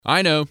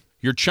I know,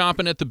 you're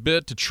chomping at the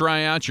bit to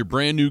try out your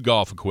brand new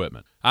golf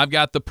equipment. I've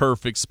got the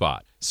perfect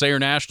spot. Sayre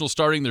National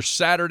starting their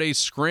Saturday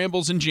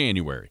Scrambles in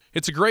January.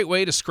 It's a great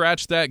way to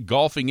scratch that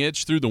golfing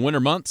itch through the winter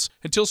months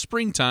until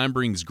springtime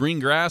brings green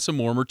grass and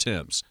warmer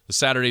temps. The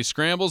Saturday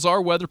Scrambles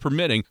are weather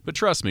permitting, but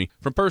trust me,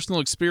 from personal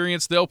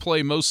experience, they'll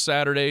play most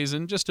Saturdays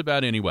in just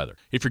about any weather.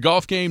 If your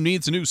golf game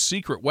needs a new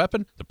secret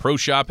weapon, the Pro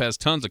Shop has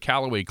tons of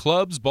Callaway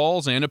clubs,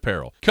 balls, and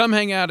apparel. Come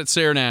hang out at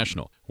Sayre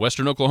National,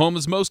 Western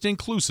Oklahoma's most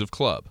inclusive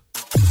club.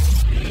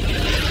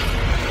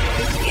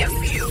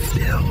 If you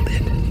build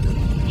it,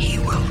 he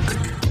will.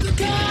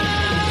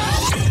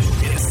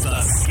 It's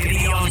the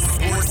Skinny on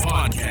Sports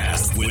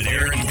Podcast with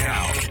Aaron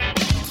Cowk.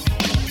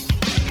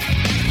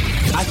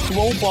 I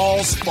throw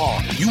balls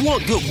far. You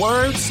want good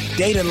words?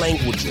 Data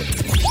language.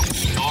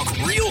 Talk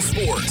real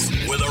sports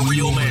with a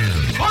real man.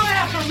 Come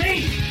after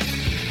me!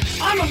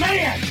 I'm a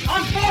man!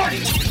 I'm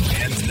 40!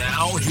 And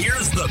now,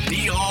 here's the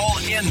be-all,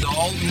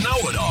 end-all,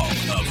 know-it-all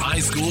of high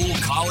school,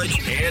 college,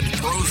 and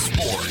pro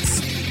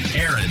sports.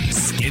 Aaron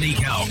Skinny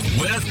Cowk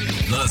with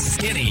the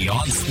Skinny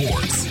on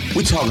Sports.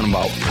 We're talking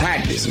about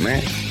practice,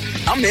 man.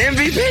 I'm the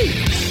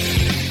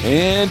MVP.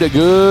 And a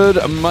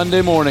good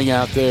Monday morning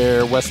out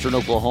there, Western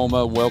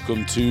Oklahoma.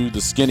 Welcome to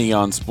the Skinny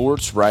on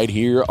Sports right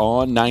here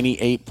on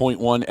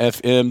 98.1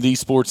 FM, the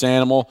Sports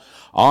Animal,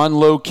 on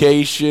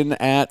location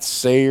at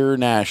Sayre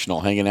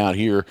National, hanging out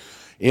here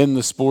in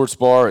the sports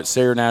bar at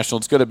Sayre National.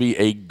 It's going to be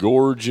a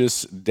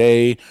gorgeous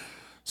day,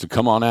 so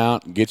come on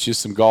out and get you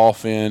some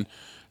golf in.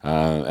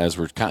 As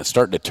we're kind of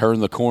starting to turn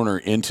the corner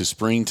into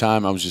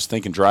springtime, I was just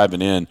thinking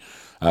driving in,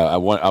 I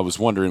was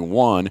wondering,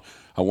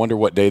 I wonder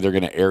what day they're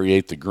going to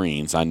aerate the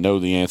greens. I know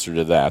the answer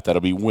to that. That'll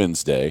be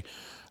Wednesday.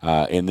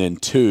 And then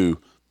two,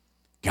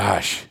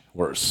 gosh,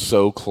 we're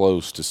so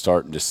close to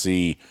starting to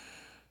see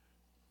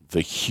the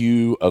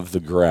hue of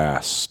the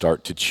grass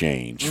start to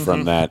change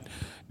from that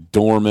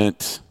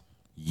dormant,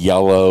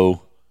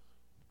 yellow,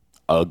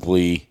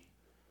 ugly,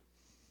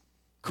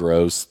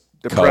 gross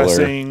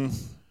depressing color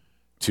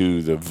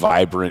to the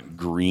vibrant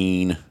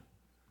green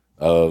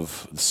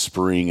of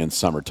spring and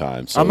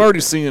summertime. So, I'm already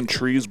seeing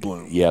trees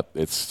bloom. Yep,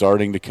 it's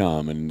starting to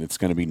come, and it's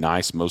going to be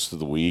nice most of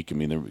the week. I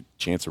mean, there's a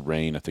chance of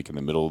rain, I think, in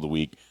the middle of the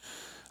week,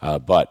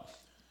 but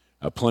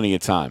plenty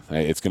of time.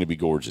 It's going to be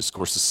gorgeous. Of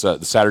course,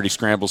 the Saturday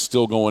Scramble is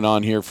still going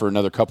on here for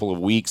another couple of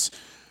weeks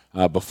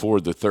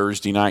before the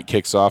Thursday night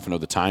kicks off. I know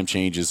the time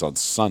changes on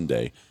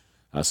Sunday,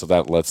 so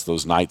that lets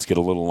those nights get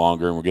a little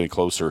longer, and we're getting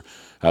closer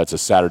to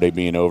Saturday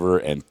being over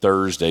and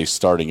Thursday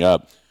starting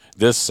up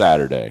this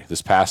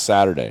past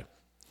Saturday.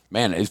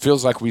 Man, it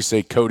feels like we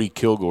say Cody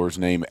Kilgore's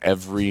name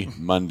every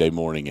Monday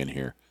morning in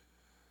here.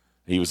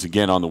 He was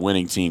again on the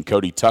winning team.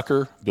 Cody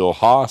Tucker, Billy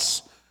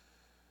Haas,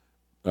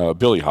 Cade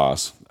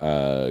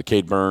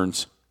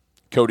Burns,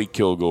 Cody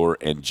Kilgore,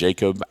 and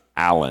Jacob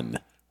Allen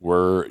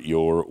were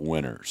your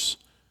winners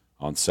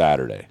on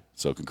Saturday.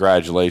 So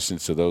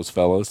congratulations to those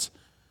fellas.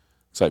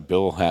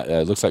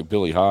 Looks like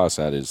Billy Haas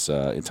had his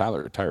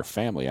entire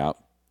family out.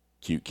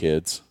 Cute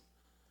kids.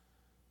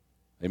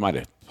 They might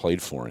have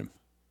played for him,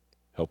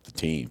 helped the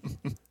team.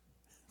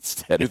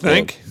 You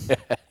think?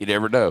 You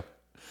never know.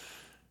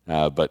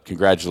 But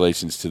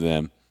congratulations to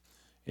them,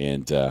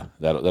 and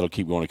that'll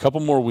keep going a couple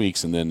more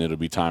weeks, and then it'll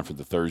be time for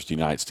the Thursday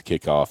nights to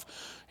kick off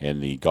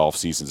and the golf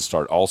season to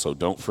start. Also,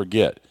 don't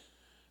forget,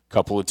 a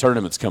couple of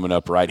tournaments coming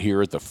up right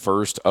here at the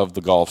first of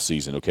the golf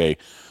season. Okay,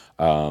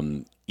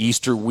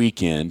 Easter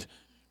weekend,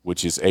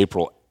 which is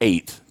April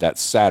 8th. That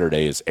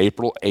Saturday is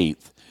April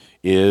 8th.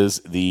 Is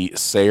the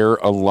Sayre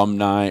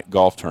Alumni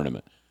Golf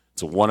Tournament.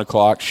 It's a 1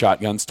 o'clock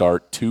shotgun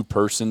start,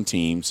 two-person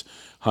teams,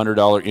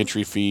 $100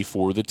 entry fee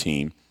for the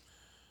team.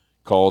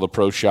 Call the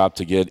Pro Shop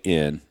to get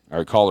in,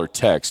 or call or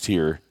text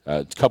here,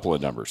 a couple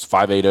of numbers,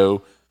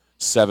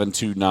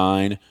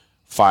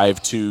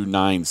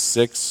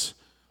 580-729-5296,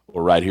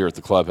 or right here at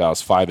the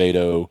clubhouse,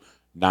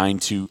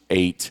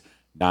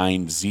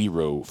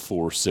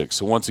 580-928-9046.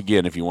 So once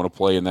again, if you want to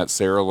play in that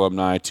Sayre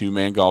Alumni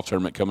two-man golf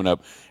tournament coming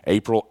up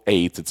April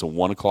 8th, it's a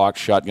 1 o'clock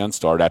shotgun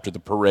start after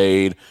the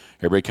parade.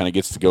 Everybody kind of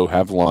gets to go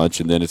have lunch,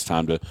 and then it's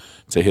time to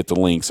hit the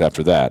links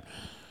after that.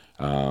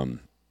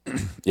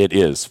 It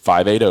is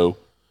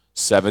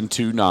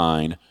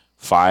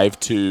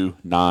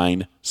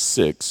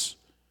 580-729-5296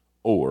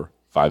 or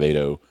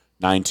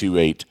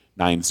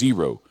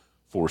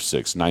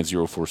 580-928-9046.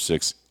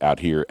 9046 out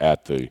here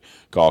at the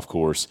golf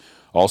course.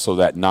 Also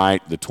that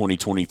night, the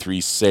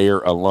 2023 Sayre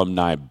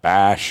Alumni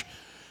Bash.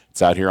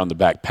 It's out here on the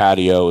back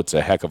patio. It's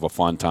a heck of a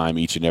fun time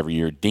each and every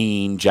year.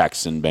 Dean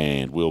Jackson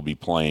Band will be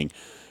playing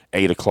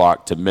 8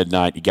 o'clock to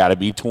midnight. You got to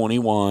be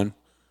 21.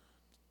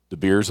 The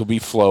beers will be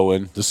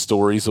flowing. The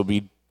stories will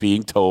be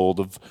being told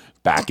of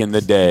back in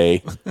the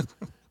day.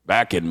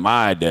 Back in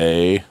my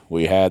day,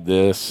 we had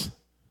this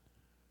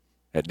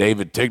at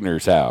David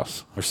Tigner's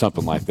house or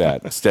something like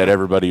that. Instead,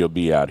 everybody will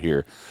be out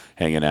here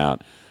hanging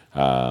out.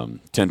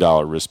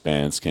 $10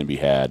 wristbands can be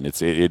had, and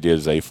it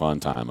is a fun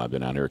time. I've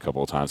been out here a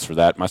couple of times for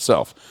that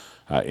myself,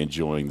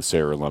 enjoying the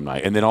Sayre Alumni.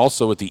 And then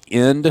also at the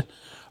end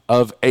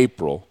of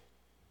April,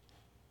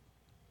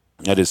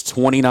 That is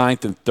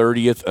 29th and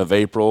 30th of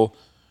April.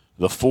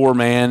 The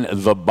four-man,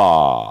 the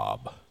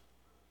Bob,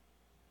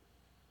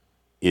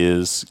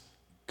 is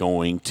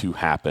going to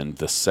happen,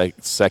 the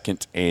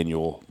second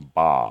annual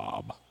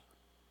Bob.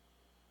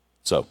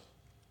 So,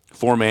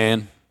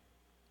 four-man,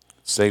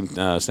 same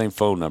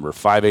phone number,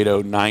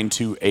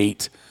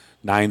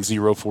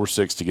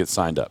 580-928-9046 to get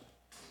signed up.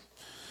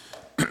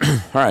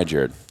 All right,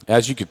 Jared,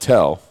 as you could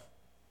tell,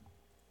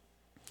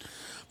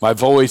 my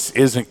voice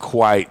isn't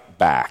quite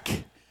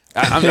back.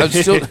 I'm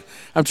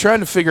trying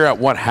to figure out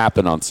what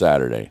happened on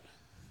Saturday.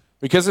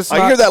 Because it's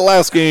I hear that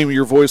last game,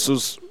 your voice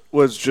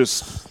was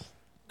just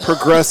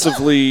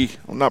progressively,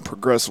 well, not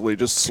progressively,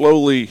 just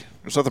slowly.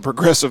 There's nothing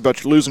progressive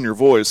about you losing your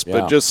voice,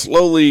 but just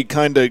slowly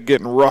kind of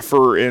getting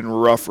rougher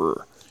and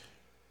rougher.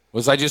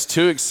 Was I just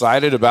too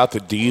excited about the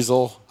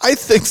diesel? I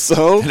think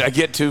so. Did I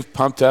get too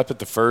pumped up at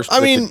the first?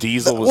 The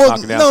diesel was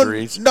knocking down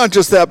threes. Not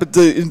just that, but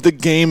the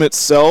game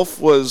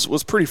itself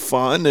was pretty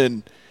fun,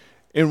 and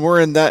we're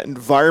in that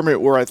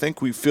environment where I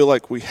think we feel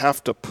like we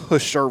have to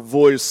push our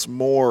voice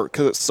more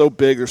because it's so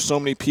big. There's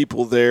so many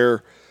people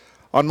there.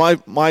 On my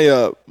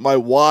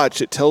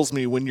watch, it tells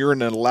me when you're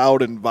in a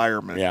loud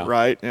environment,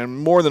 right? And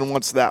more than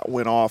once that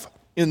went off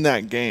in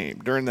that game,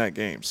 during that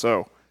game.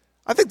 So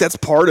I think that's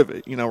part of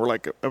it. We're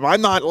like, am I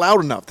not loud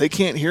enough? They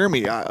can't hear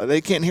me.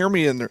 They can't hear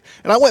me in there.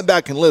 And I went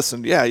back and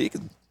listened. Yeah, you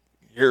can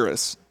hear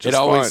us. It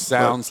always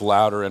sounds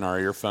louder in our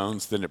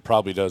earphones than it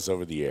probably does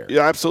over the air.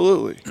 Yeah,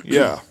 absolutely.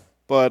 Yeah.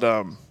 But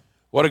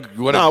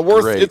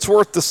it's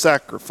worth the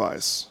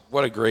sacrifice.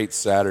 What a great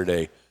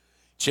Saturday,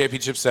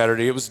 championship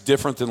Saturday. It was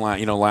different than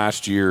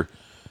last year.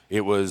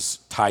 It was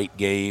tight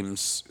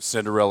games,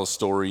 Cinderella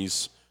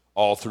stories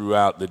all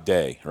throughout the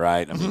day.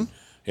 Right? I mean,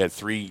 you had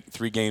three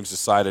games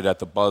decided at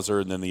the buzzer,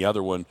 and then the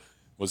other one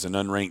was an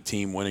unranked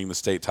team winning the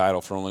state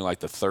title for only like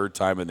the third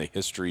time in the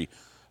history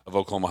of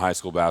Oklahoma high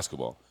school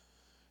basketball.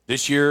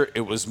 This year,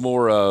 it was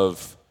more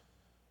of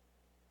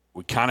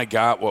we kind of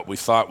got what we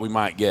thought we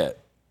might get.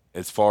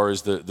 As far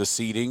as the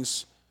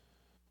seedings,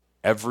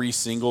 every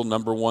single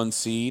number one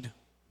seed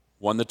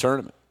won the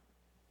tournament.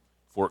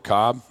 Fort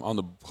Cobb on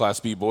the Class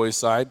B boys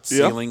side,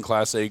 Sealing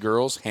Class A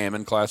girls,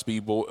 Hammon Class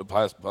B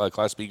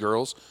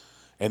girls,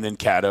 and then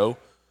Caddo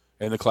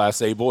and the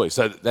Class A boys.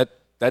 So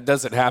that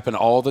doesn't happen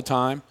all the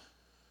time,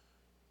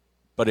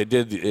 but it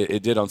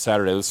did on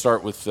Saturday. Let's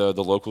start with the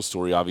local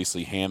story,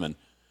 obviously Hammon.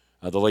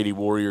 The Lady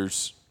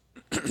Warriors,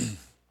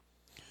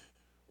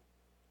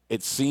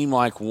 it seemed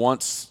like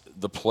once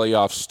the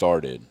playoffs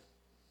started,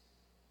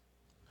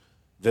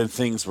 then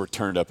things were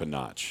turned up a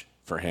notch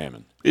for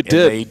Hammon. It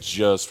did. They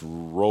just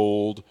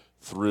rolled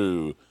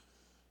through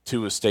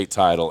to a state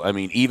title. I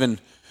mean, even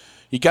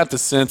you got the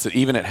sense that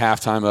even at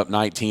halftime up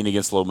 19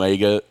 against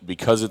Lomega,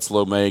 because it's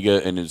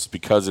Lomega and it's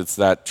because it's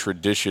that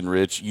tradition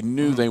rich, you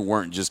knew they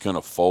weren't just going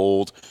to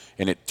fold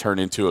and it turned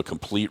into a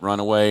complete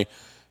runaway.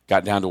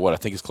 Got down to what I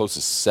think is close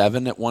to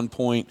 7 at one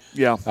point.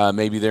 Yeah.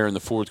 Maybe there in the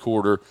fourth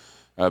quarter.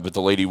 But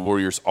the Lady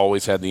Warriors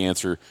always had the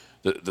answer.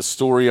 The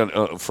story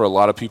for a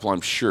lot of people,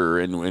 I'm sure,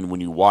 and when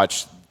you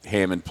watch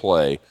Hammond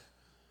play,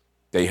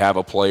 they have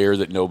a player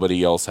that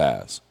nobody else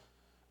has,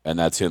 and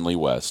that's Henley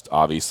West.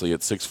 Obviously, at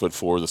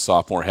 6'4", the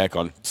sophomore. Heck,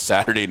 on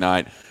Saturday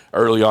night,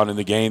 early on in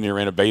the game, they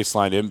ran a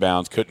baseline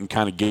inbounds, couldn't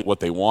kind of get what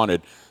they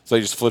wanted, so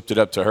they just flipped it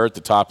up to her at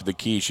the top of the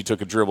key. She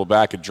took a dribble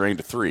back and drained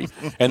a three.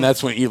 And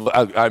that's when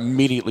I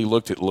immediately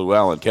looked at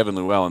Kevin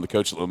Llewellyn, the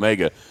coach at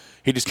Omega.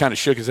 He just kind of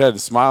shook his head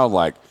and smiled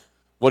like,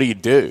 what do you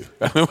do?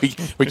 I mean,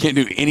 we can't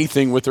do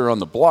anything with her on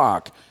the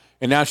block.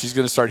 And now she's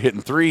going to start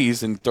hitting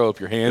threes and throw up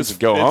your hands and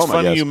go home. It's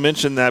funny you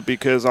mentioned that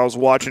because I was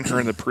watching her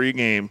in the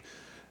pregame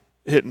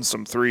hitting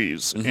some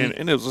threes,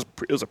 and it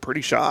was a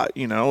pretty shot,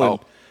 And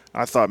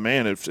I thought,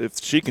 man,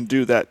 if she can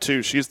do that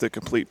too, she's the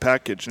complete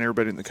package, and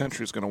everybody in the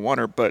country is going to want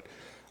her.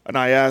 And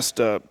I asked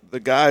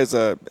the guys,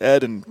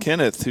 Ed and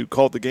Kenneth, who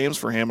called the games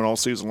for Hammond all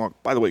season long.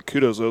 By the way,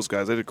 kudos to those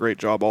guys; they did a great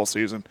job all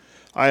season.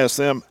 I asked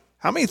them,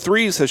 how many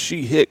threes has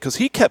she hit? Because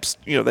they kept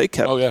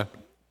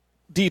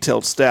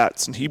detailed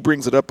stats, and he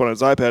brings it up on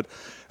his iPad.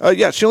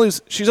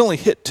 She's only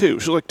hit 2.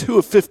 She's like 2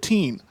 of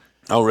 15.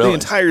 Oh, really? The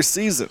entire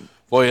season.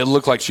 Boy, it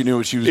looked like she knew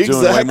what she was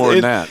doing way more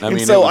than that.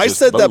 I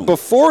said that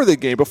before the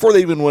game, before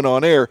they even went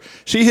on air.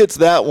 She hits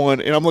that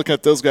one, and I'm looking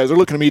at those guys. They're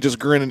looking at me just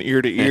grinning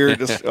ear to ear,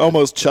 just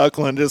almost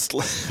chuckling.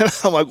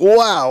 I'm like,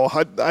 wow.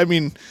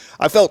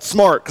 I felt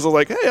smart because I was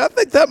like, hey, I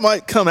think that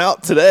might come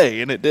out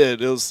today, and it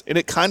did. And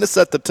it kind of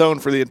set the tone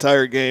for the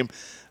entire game.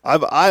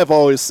 I've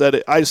always said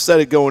it. I said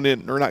it going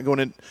in, or not going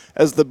in,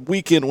 as the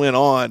weekend went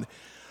on.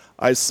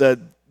 I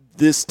said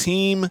this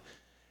team,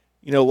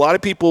 a lot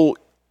of people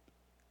 –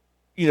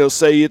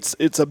 say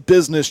it's a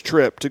business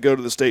trip to go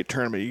to the state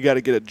tournament. You got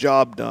to get a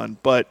job done.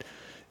 But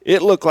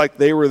it looked like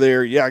they were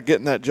there,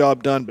 getting that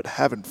job done, but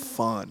having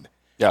fun.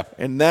 Yeah.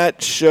 And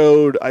that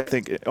showed, I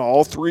think, in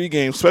all 3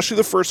 games, especially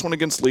the first one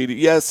against Lady.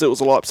 Yes, it was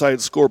a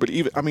lopsided score, but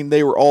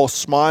they were all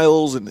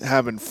smiles and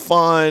having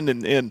fun.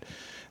 And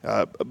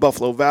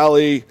Buffalo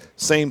Valley,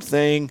 same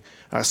thing.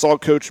 I saw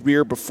Coach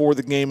Beer before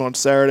the game on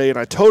Saturday, and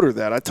I told her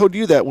that. I told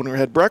you that when we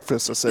had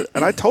breakfast. I said,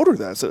 and I told her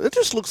that. I said, it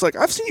just looks like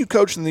I've seen you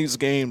coach in these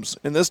games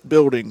in this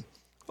building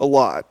a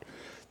lot.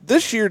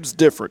 This year it's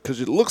different because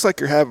it looks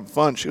like you're having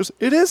fun. She goes,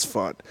 it is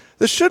fun.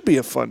 This should be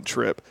a fun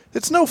trip.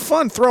 It's no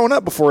fun throwing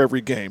up before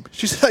every game.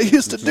 She said, I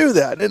used to do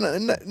that,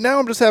 and now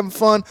I'm just having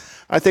fun.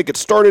 I think it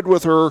started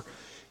with her,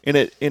 and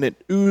it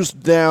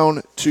oozed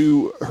down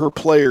to her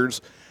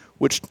players,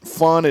 which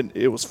fun, and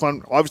it was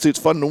fun. Obviously, it's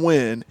fun to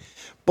win,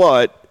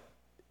 but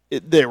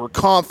they were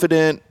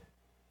confident,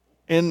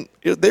 and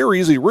they were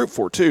easy to root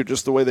for too,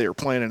 just the way they were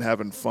playing and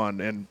having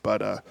fun.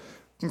 But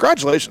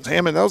congratulations,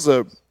 Hammon. That was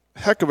a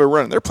heck of a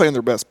run. They're playing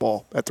their best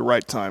ball at the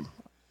right time.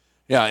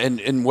 Yeah,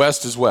 and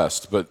West is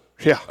West, but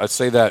yeah, I'd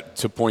say that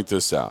to point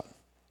this out.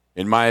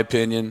 In my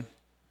opinion,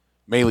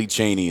 Maylee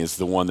Cheney is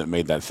the one that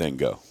made that thing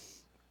go.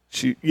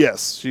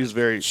 She's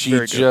very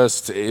good.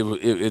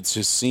 It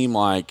just seemed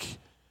like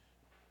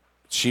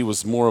she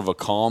was more of a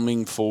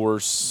calming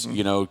force,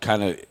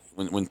 kind of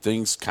when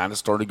things kind of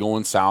started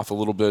going south a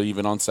little bit,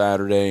 even on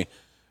Saturday,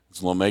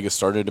 as Omega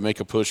started to make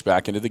a push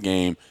back into the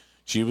game.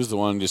 She was the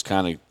one just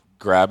kind of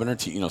grabbing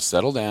her,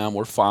 settle down,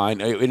 we're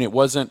fine. And it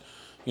wasn't,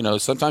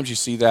 sometimes you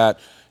see that,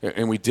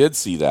 and we did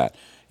see that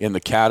in the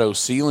Caddo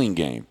Sealing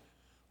game,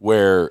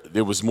 where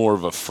there was more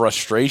of a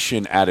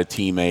frustration at a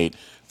teammate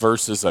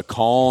versus a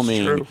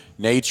calming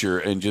nature,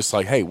 and just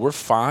like, hey, we're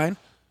fine.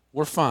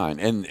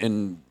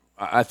 And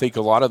I think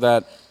a lot of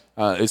that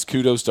is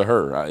kudos to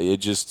her. It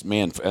just,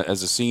 man,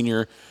 as a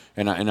senior,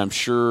 and I'm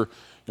sure,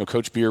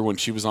 Coach Beer, when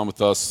she was on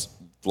with us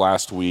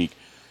last week,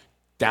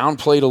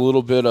 downplayed a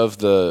little bit of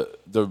the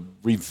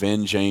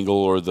revenge angle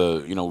or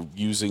the,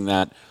 using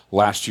that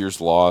last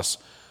year's loss.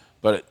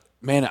 But,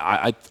 man,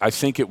 I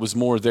think it was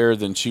more there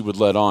than she would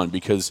let on,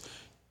 because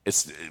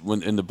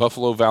when in the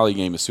Buffalo Valley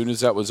game, as soon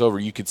as that was over,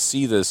 you could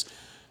see this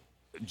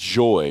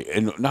joy,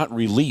 and not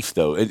relief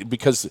though,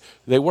 because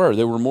they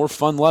were more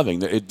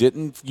fun-loving. You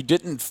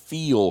didn't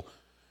feel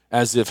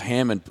as if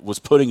Hammond was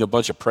putting a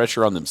bunch of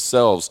pressure on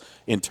themselves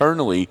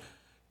internally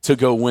to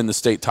go win the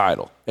state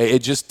title. It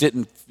just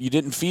didn't. You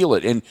didn't feel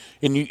it, and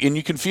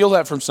you can feel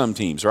that from some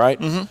teams, right?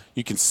 Mm-hmm.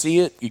 You can see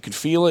it, you can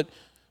feel it,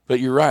 but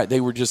you're right.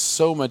 They were just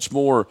so much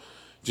more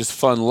just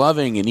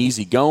fun-loving and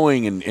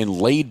easygoing and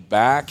laid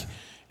back,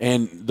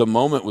 and the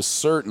moment was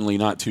certainly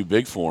not too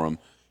big for them.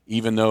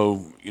 Even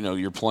though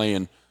you're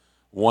playing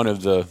one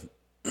of the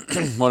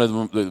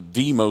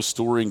most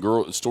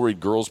storied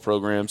girls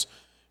programs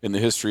in the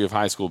history of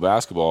high school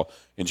basketball,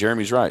 and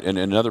Jeremy's right. And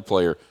another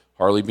player,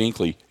 Harley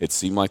Binkley, it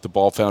seemed like the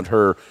ball found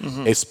her,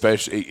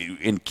 especially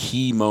in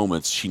key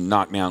moments. She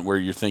knocked down where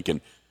you're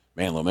thinking,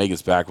 man,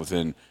 Lomega's back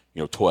within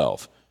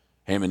 12.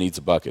 Hammond needs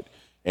a bucket,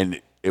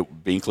 and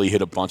Binkley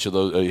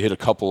hit a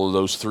couple of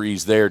those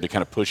threes there to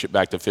kind of push it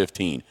back to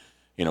 15.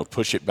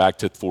 Push it back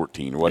to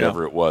 14 or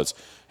whatever it was.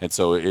 And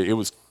so it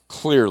was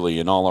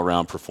clearly an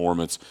all-around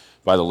performance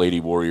by the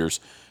Lady Warriors.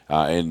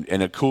 And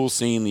a cool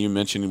scene that you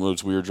mentioned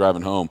was we were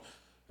driving home,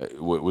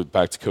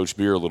 back to Coach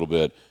Beer a little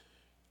bit.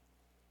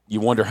 You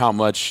wonder how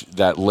much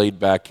that laid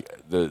back,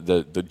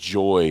 the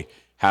joy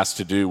has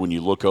to do when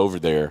you look over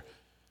there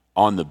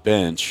on the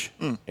bench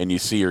and you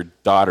see her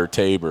daughter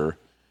Tabor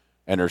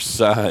and her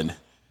son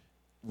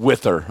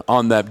with her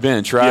on that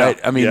bench, right?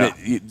 Yeah, I mean,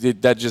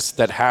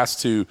 that has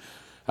to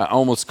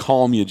almost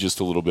calm you just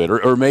a little bit,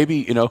 or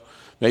maybe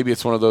maybe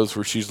it's one of those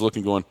where she's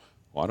looking, going,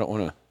 "Well, I don't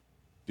want to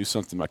do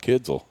something my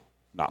kids will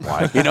not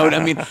like." You know what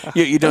I mean?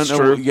 You don't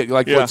know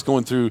what's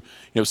going through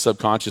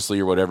subconsciously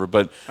or whatever.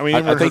 But I mean,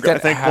 I think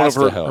one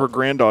of her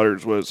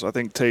granddaughters was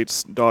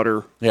Tate's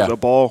daughter, was a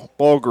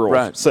ball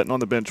girl sitting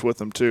on the bench with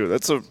them too.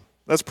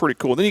 That's pretty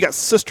cool. Then you got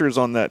sisters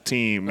on that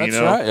team. That's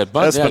right.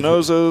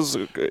 Espinosa's,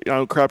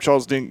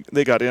 Crabshaw's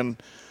they got in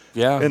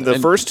the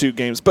first two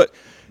games, but.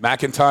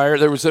 McIntyre,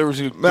 there was a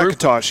group,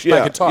 McIntosh,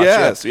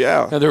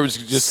 yeah. And there was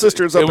just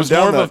sisters up and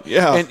down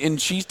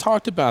and she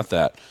talked about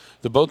that.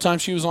 Both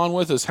times she was on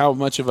with us, how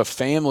much of a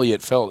family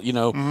it felt,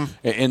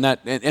 and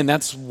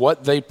that's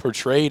what they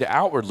portrayed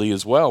outwardly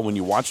as well. When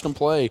you watched them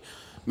play,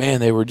 man,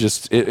 they were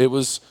just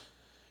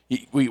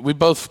we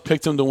both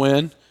picked them to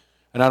win,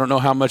 and I don't know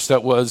how much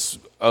that was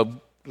a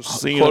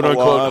quote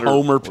unquote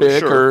homer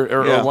pick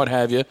or what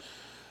have you.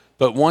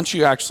 But once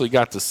you actually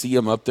got to see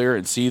them up there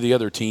and see the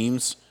other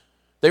teams,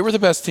 they were the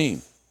best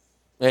team,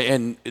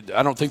 and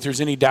I don't think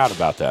there's any doubt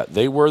about that.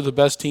 They were the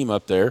best team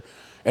up there,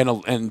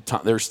 and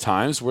there's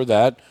times where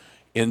that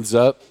ends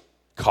up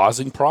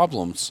causing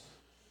problems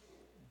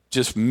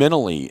just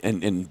mentally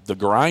and the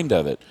grind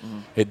of it.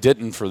 It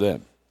didn't for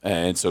them.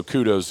 And so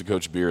kudos to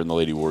Coach Beer and the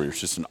Lady Warriors.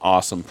 Just an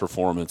awesome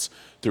performance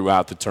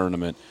throughout the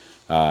tournament,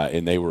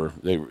 and they were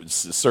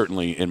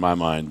certainly, in my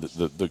mind,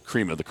 the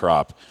cream of the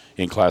crop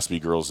in Class B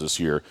girls this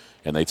year,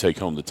 and they take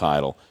home the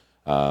title.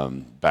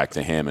 Back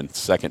to Hammon,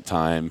 second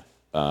time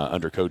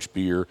under Coach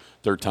Beer,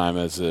 third time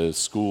as a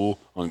school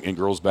in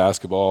girls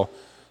basketball.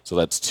 So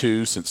that's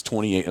two since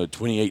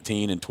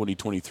 2018 and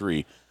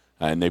 2023,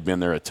 and they've been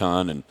there a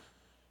ton. And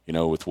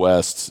with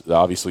West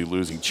obviously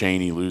losing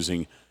Cheney,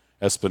 losing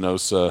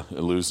Espinosa,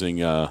 losing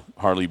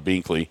Harley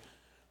Binkley.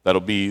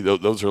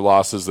 Those are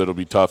losses that'll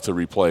be tough to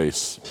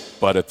replace.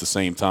 But at the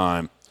same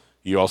time,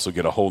 you also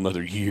get a whole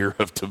nother year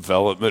of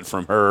development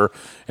from her,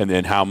 and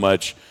then how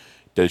much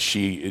does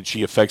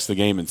she affects the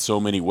game in so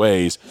many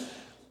ways,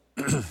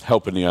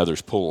 helping the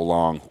others pull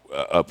along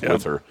up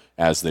with her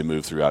as they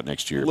move throughout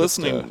next year.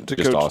 Listening to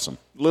just Coach, awesome.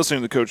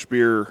 Listening to Coach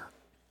Beer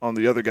on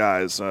the other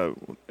guys, I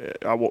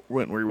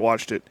went and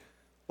rewatched it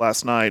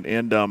last night,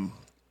 and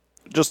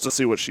just to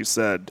see what she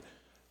said,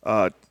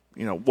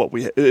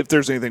 if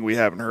there's anything we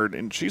haven't heard,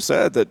 and she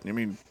said that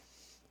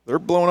they're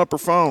blowing up her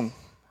phone.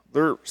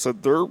 They're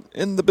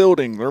in the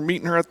building. They're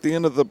meeting her at the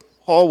end of the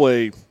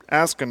hallway,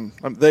 asking,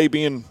 they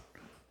being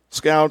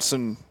scouts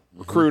and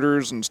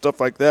recruiters and stuff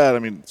like that.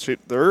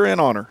 They're in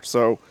on her.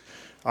 So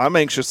I'm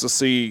anxious to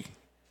see,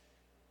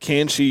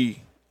 can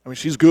she –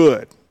 she's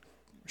good.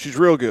 She's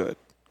real good.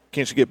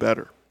 Can she get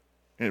better?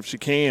 And if she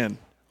can,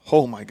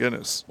 oh, my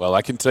goodness. Well,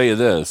 I can tell you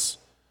this.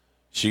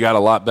 She got a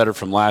lot better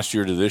from last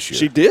year to this year.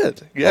 She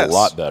did, yes. A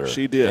lot better.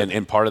 She did.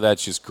 And part of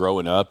that's just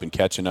growing up and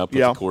catching up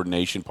with the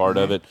coordination part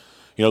of it.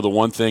 The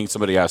one thing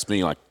somebody asked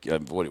me, like,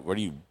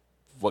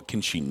 what can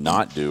she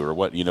not do, or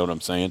what? You know what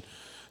I'm saying?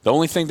 The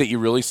only thing that you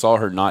really saw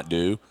her not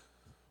do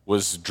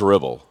was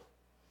dribble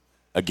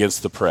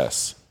against the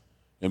press.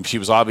 And she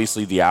was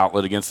obviously the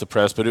outlet against the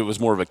press, but it was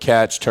more of a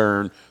catch,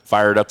 turn,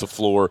 fired up the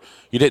floor.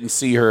 You didn't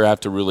see her have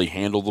to really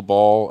handle the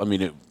ball.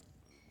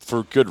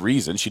 For good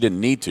reason. She didn't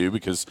need to,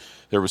 because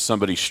there was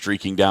somebody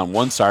streaking down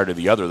one side or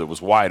the other that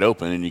was wide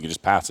open, and you could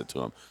just pass it to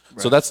them.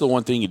 Right. So that's the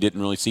one thing you didn't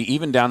really see.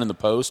 Even down in the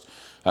post,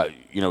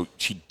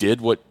 she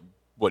did what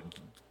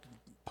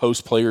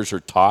post players are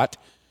taught,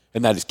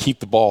 and that is keep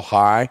the ball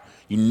high.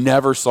 You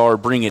never saw her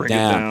bring it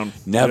down.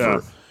 Never.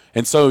 Yeah.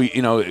 And so,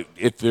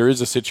 if there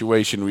is a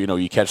situation,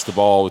 you catch the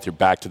ball with your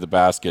back to the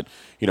basket,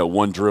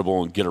 one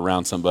dribble and get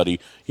around somebody,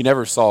 you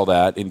never saw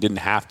that and didn't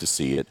have to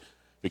see it,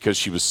 because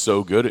she was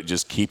so good at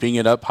just keeping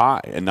it up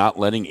high and not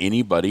letting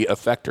anybody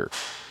affect her.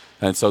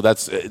 And so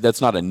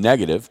that's not a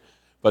negative,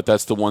 but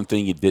that's the one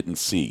thing you didn't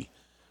see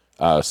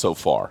so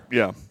far.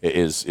 Yeah.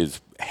 Is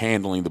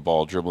handling the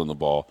ball, dribbling the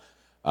ball.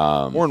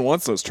 More than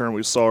once this turn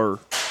we saw her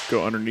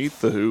go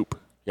underneath the hoop.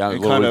 Yeah, a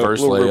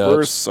little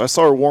reverse. I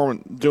saw her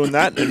doing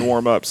that in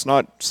warm-ups,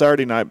 not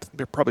Saturday night,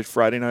 probably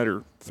Friday night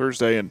or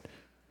Thursday. And,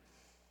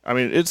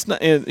 it's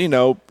not,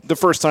 the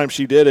first time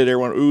she did it,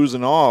 everyone oohs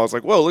and ahs. I was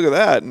like, whoa, look at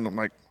that. And I'm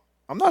like,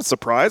 I'm not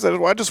surprised.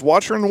 I just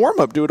watched her in the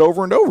warm-up do it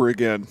over and over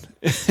again.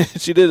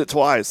 She did it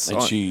twice.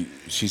 And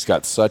she's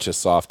got such a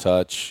soft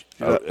touch.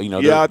 That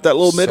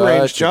little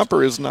mid-range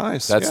jumper is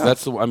nice.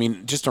 That's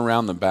just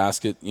around the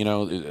basket,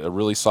 a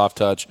really soft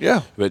touch.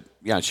 Yeah. But,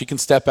 she can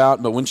step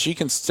out. But when she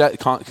can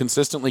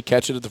consistently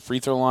catch it at the free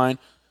throw line,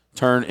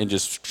 turn and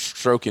just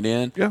stroke it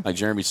in, like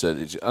Jeremy said,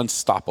 it's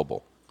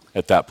unstoppable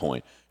at that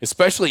point.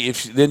 Especially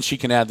if then she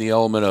can add the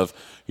element of,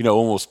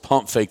 almost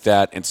pump fake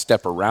that and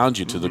step around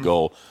you to the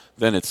goal.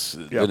 Then it's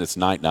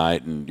night,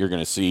 and you're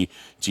going to see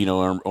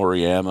Gino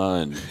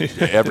Oriama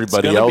and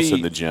everybody else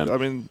in the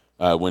gym.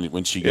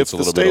 When she gets a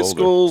little bit older. If the state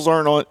schools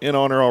aren't in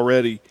on her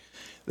already,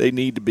 they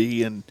need to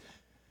be. And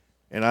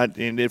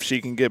if she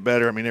can get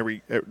better,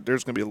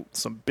 there's going to be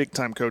some big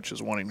time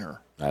coaches wanting her.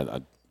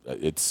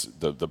 It's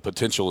the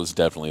potential is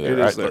definitely there. It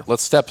is there.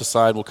 Let's step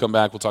aside. We'll come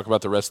back. We'll talk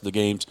about the rest of the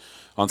games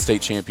on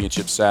state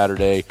championship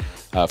Saturday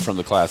from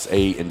the Class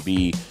A and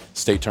B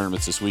state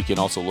tournaments this weekend.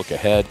 Also look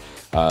ahead.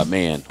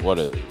 What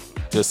a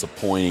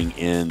disappointing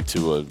end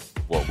to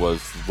what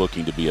was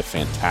looking to be a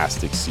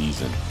fantastic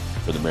season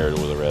for the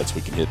Meriwether Reds.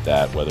 We can hit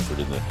that. Weatherford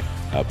in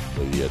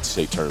the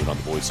state tournament on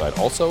the boys' side.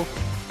 Also,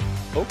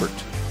 Hobart,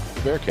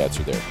 the Bearcats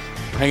are there.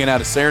 We're hanging out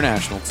at Sayre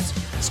National.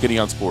 Skinny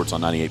on Sports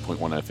on 98.1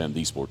 FM,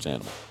 the Sports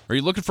Animal. Are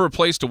you looking for a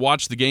place to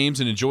watch the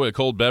games and enjoy a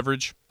cold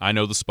beverage? I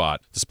know the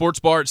spot. The Sports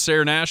Bar at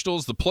Sayre National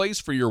is the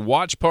place for your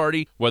watch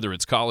party, whether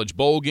it's college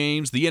bowl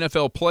games, the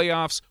NFL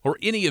playoffs, or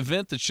any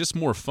event that's just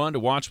more fun to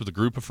watch with a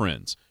group of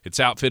friends. It's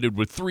outfitted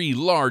with 3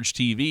 large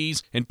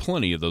TVs and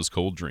plenty of those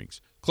cold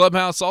drinks.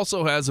 Clubhouse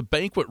also has a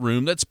banquet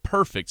room that's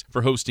perfect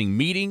for hosting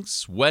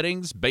meetings,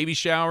 weddings, baby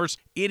showers,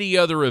 any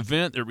other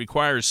event that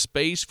requires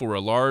space for a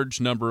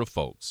large number of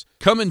folks.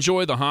 Come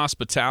enjoy the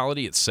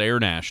hospitality at Sayre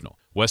National,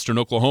 Western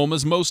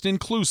Oklahoma's most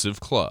inclusive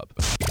club.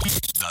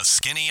 The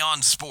Skinny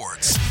on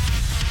Sports.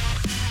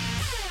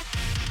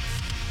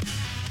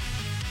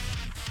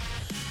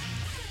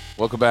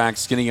 Welcome back,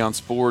 Skinny on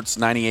Sports,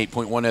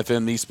 98.1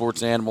 FM, the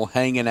Sports Animal,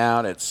 hanging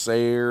out at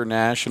Sayre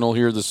National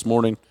here this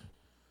morning.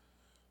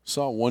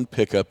 Saw one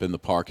pickup in the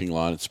parking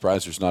lot. I'm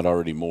surprised there's not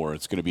already more.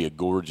 It's going to be a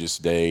gorgeous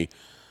day.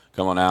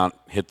 Come on out,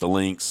 hit the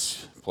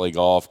links, play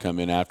golf, come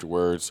in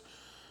afterwards.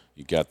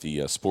 You've got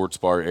the sports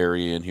bar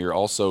area in here.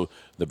 Also,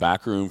 the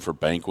back room for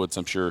banquets.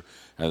 I'm sure,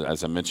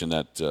 as I mentioned,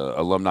 that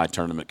alumni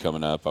tournament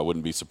coming up. I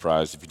wouldn't be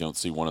surprised if you don't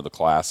see one of the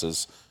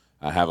classes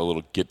have a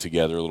little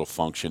get-together, a little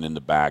function in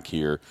the back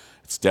here.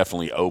 It's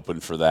definitely open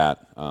for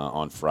that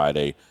on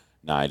Friday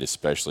night,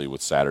 especially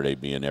with Saturday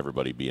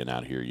everybody being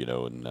out here,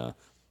 and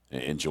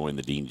enjoying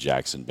the Dean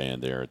Jackson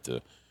Band there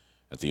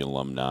at the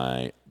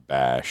alumni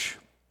bash.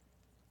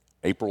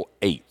 April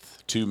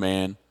 8th,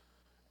 2-man.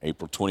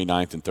 April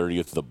 29th and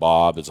 30th, the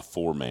Bob is a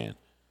 4-man.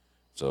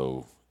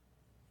 So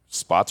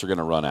spots are going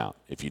to run out.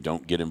 If you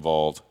don't get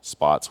involved,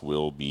 spots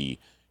will be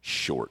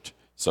short.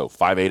 So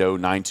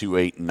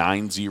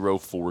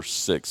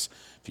 580-928-9046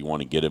 if you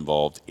want to get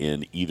involved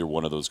in either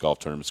one of those golf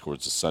tournaments. Of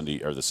course, the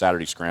Sunday or the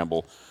Saturday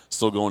Scramble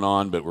still going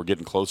on, but we're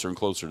getting closer and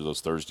closer to those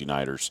Thursday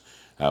nighters.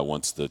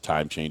 Once the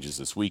time changes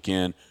this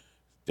weekend,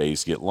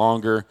 days get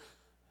longer.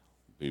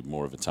 Be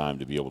more of a time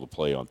to be able to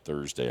play on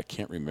Thursday. I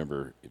can't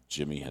remember if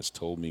Jimmy has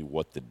told me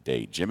what the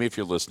date. Jimmy, if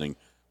you're listening,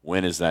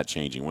 when is that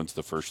changing? When's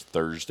the first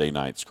Thursday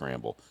night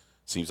scramble?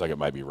 Seems like it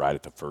might be right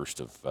at the first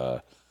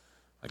of,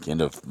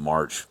 end of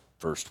March,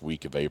 first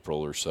week of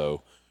April or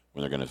so,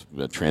 when they're going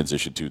to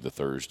transition to the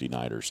Thursday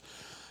nighters.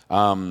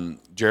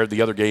 Jared,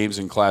 the other games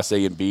in Class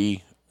A and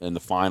B in the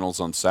finals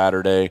on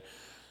Saturday,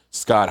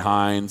 Scott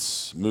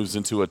Hines moves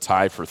into a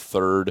tie for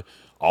third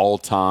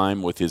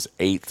all-time with his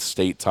 8th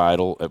state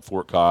title at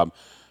Fort Cobb.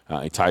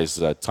 He ties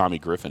Tommy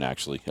Griffin,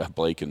 actually,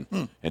 Blake and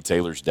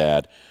Taylor's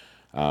dad,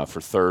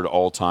 for third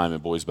all-time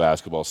in boys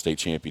basketball state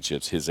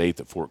championships. His 8th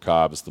at Fort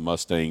Cobb as the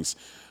Mustangs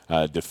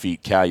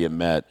defeat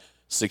Calumet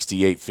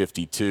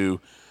 68-52.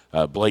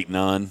 Blake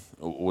Nunn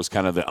was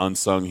kind of the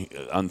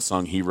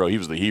unsung hero. He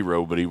was the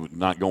hero, but he was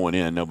not going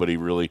in. Nobody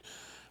really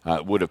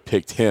would have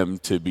picked him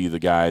to be the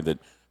guy that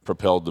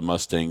propelled the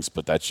Mustangs,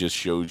 but that just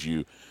shows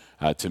you,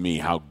 to me,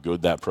 how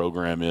good that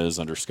program is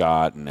under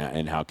Scott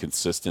and how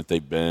consistent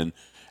they've been.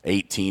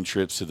 18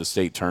 trips to the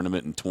state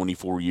tournament in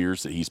 24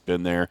 years that he's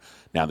been there.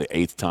 Now the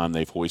 8th time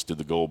they've hoisted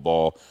the gold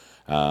ball.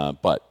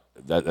 But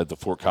the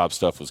Fort Cobb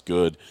stuff was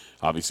good.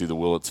 Obviously the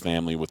Willits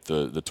family with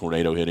the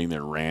tornado hitting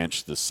their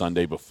ranch the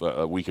Sunday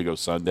a week ago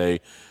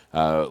Sunday.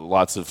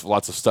 Lots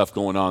of stuff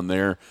going on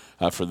there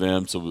for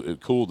them. So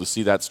cool to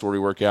see that story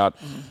work out.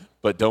 Mm-hmm.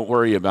 But don't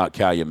worry about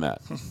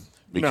Calumet.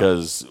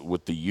 Because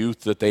with the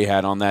youth that they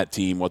had on that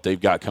team, what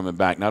they've got coming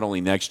back, not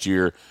only next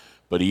year,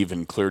 but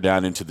even clear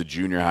down into the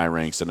junior high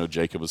ranks. I know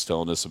Jacob was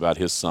telling us about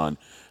his son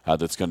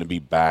that's going to be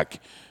back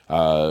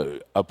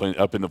up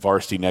in the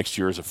varsity next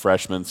year as a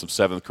freshman, some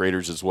 7th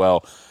graders as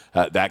well.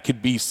 That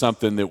could be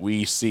something that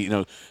we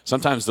see.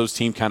 Sometimes those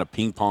teams kind of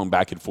ping-pong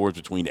back and forth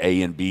between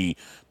A and B,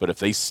 but if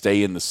they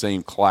stay in the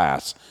same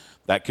class,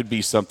 that could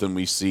be something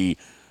we see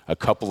a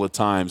couple of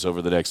times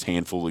over the next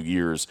handful of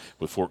years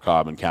with Fort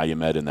Cobb and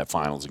Calumet in that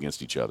finals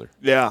against each other.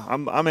 Yeah,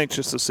 I'm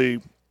anxious to see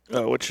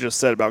what you just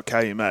said about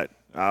Calumet.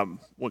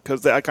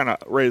 Because I kind of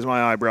raised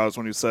my eyebrows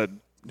when you said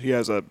he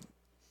has a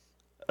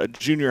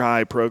junior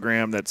high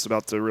program that's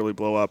about to really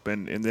blow up,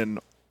 and then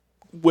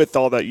with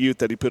all that youth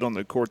that he put on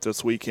the court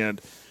this weekend,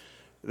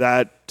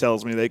 that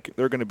tells me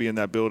they're going to be in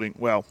that building.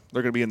 Well,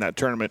 they're going to be in that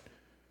tournament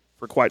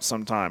for quite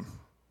some time.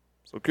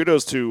 So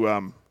kudos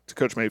to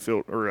Coach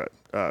Mayfield, and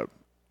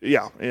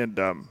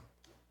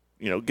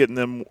getting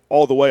them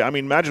all the way. I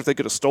mean, imagine if they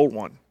could have stole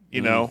one,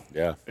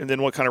 yeah, and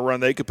then what kind of run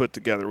they could put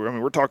together. I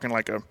mean, we're talking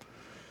like a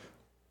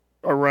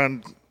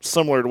run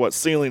similar to what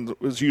Sealing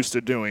was used to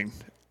doing,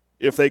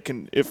 if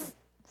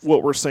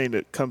what we're saying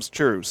it comes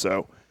true.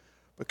 So,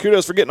 but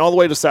kudos for getting all the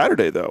way to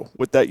Saturday, though,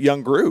 with that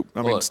young group.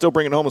 I mean, still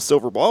bringing home a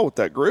silver ball with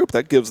that group.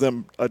 That gives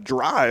them a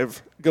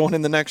drive going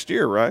in the next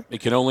year, right?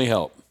 It can only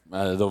help.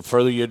 The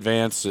further you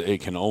advance,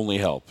 it can only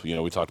help.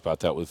 We talked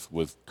about that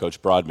with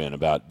Coach Broadman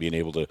about being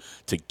able to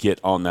get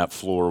on that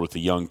floor with a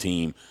young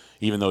team,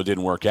 even though it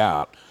didn't work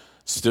out.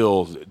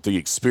 Still, the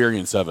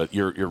experience of it,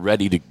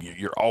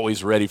 you're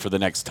always ready for the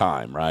next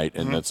time, right?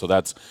 And so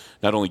that's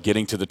not only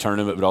getting to the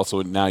tournament, but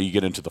also now you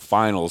get into the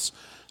finals.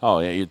 Oh,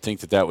 yeah, you'd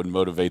think that would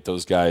motivate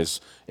those guys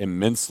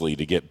immensely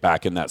to get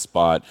back in that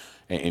spot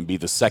and be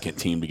the second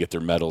team to get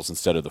their medals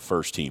instead of the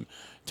first team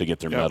to get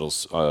their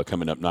medals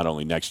coming up not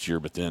only next year,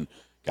 but then,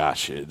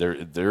 gosh,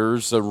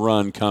 there's a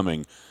run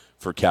coming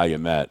for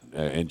Calumet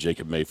and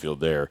Jacob Mayfield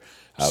there.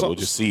 We'll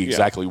just see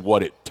exactly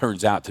what it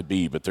turns out to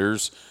be, but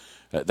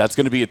that's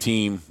going to be a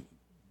team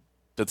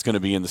that's going to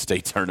be in the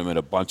state tournament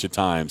a bunch of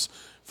times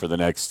for the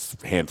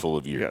next handful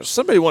of years. Yeah,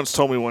 somebody once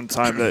told me one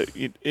time that,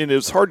 and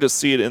it's hard to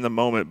see it in the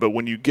moment, but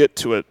when you get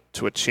to a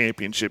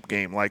championship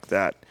game like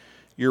that,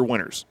 you're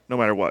winners, no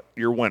matter what.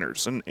 You're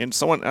winners. And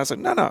I said,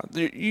 no,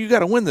 you got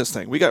to win this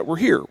thing. We're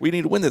here. We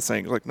need to win this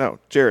thing. Like, no,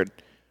 Jared,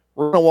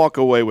 we're going to walk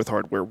away with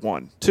hardware.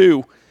 1,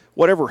 2,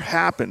 whatever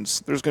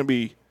happens, there's going to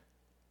be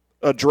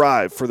a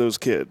drive for those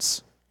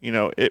kids.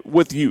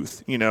 With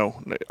youth,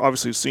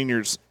 obviously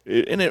seniors,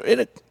 and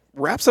it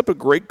wraps up a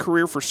great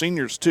career for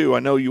seniors too. I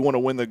know you want to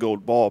win the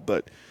gold ball,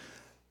 but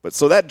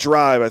so that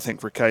drive, I think,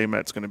 for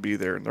Calumet's going to be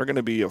there, and they're going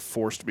to be a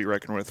force to be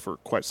reckoned with for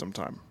quite some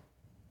time.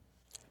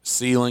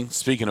 Sealing,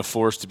 speaking of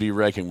force to be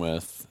reckoned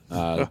with,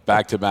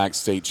 back-to-back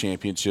state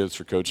championships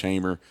for Coach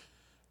Hamer.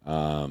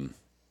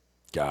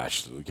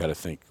 Gosh, we got to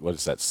think, what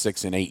is that,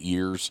 6 and 8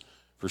 years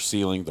for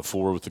Sealing, the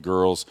 4 with the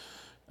girls.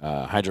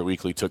 Hydro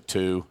Weekly took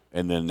 2,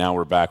 and then now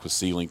we're back with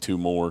Sealing 2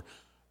 more.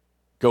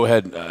 Go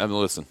ahead.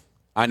 Listen,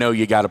 I know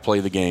you got to play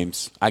the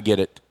games. I get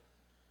it.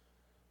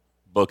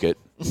 Book it.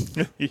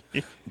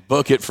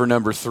 Book it for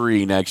number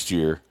 3 next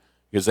year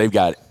because they've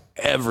got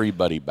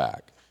everybody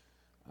back.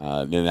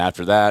 Then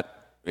after that,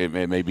 it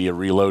may be a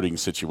reloading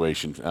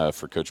situation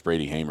for Coach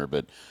Brady Hamer.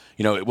 But,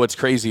 what's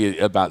crazy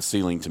about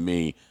Sealing to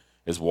me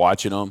is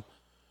watching them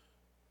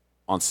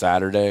on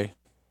Saturday.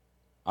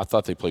 I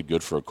thought they played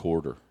good for a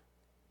quarter.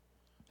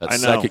 That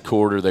second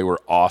quarter, they were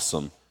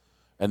awesome.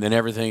 And then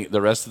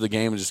the rest of the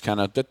game was just kind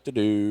of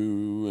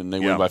and they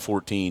win by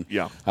 14.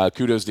 Yeah.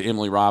 Kudos to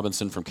Emily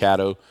Robinson from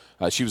Caddo.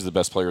 She was the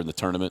best player in the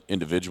tournament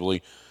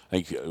individually.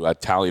 I think I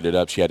tallied it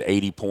up. She had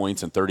 80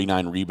 points and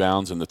 39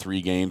 rebounds in the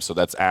 3 games, so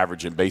that's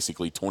averaging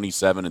basically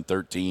 27 and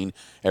 13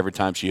 every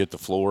time she hit the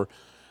floor.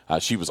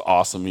 She was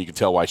awesome. You can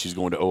tell why she's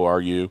going to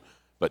ORU,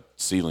 but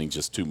Sealing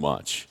just too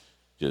much,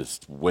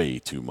 just way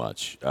too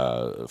much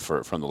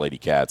from the Lady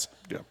Cats.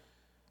 Yeah.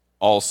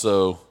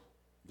 Also,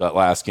 that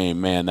last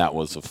game, man, that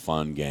was a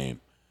fun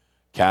game.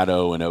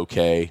 Caddo and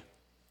OK.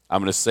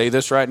 I'm going to say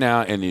this right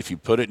now, and if you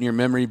put it in your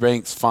memory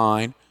banks,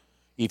 fine.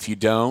 If you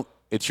don't,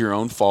 it's your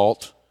own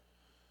fault.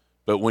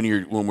 But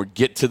when we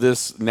get to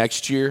this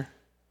next year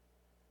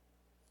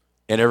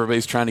and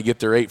everybody's trying to get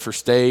their 8 for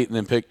state and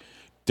then pick,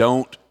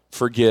 don't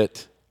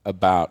forget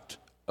about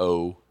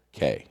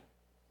OK.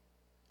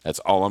 That's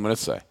all I'm going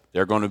to say.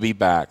 They're going to be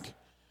back.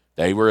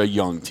 They were a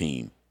young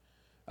team.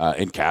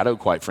 And Caddo,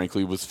 quite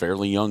frankly, was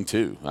fairly young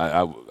too.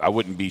 I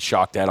wouldn't be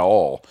shocked at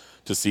all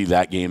to see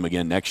that game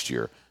again next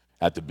year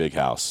at the Big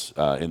House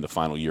in the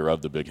final year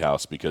of the Big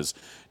House because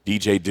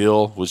DJ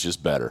Dill was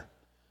just better.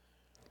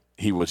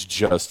 He was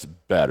just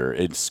better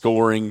in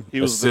scoring,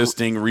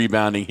 assisting,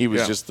 rebounding. He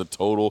was just the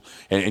total.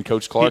 And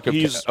Coach Clark,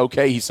 he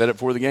said it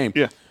before the game.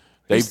 Yeah,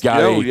 they've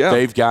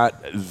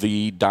got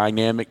the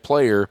dynamic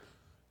player.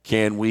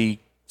 Can we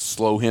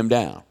slow him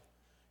down?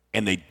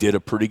 And they did a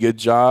pretty good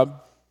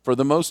job for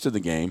the most of the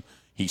game.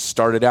 He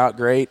started out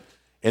great.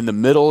 In the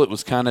middle, it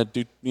was kind of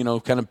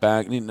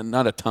back,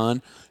 not a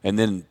ton. And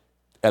then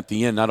at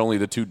the end, not only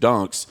the 2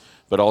 dunks,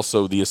 but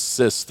also the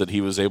assists that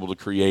he was able to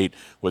create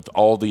with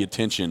all the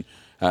attention.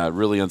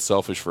 Really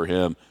unselfish for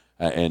him,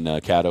 and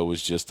Caddo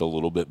was just a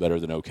little bit better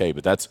than OK.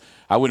 But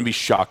I wouldn't be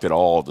shocked at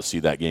all to see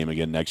that game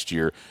again next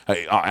year.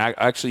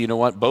 Actually, you know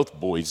what? Both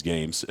boys'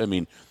 games. I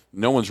mean,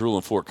 no one's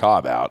ruling Fort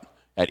Cobb out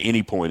at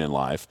any point in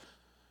life.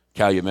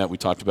 Calumet, we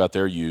talked about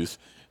their youth.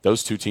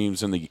 Those 2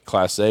 teams in the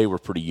Class A were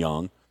pretty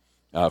young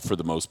for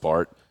the most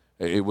part.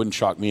 It wouldn't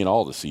shock me at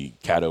all to see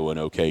Caddo and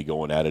OK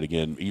going at it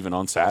again, even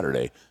on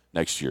Saturday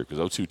next year, because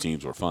those 2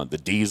 teams were fun. The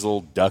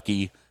Diesel,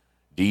 Ducky,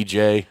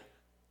 DJ.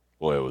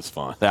 Boy, it was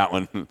fun. That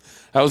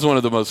was one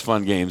of the most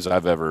fun games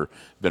I've ever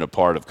been a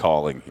part of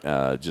calling,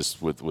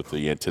 just with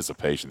the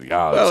anticipation. It's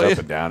up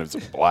and down. It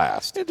was a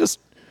blast. And just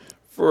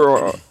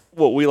for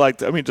what we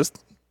liked, it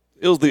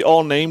was the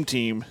all-name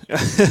team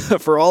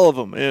for all of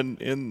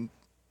them.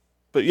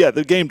 But, yeah,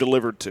 the game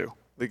delivered, too.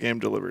 The game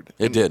delivered.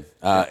 It did.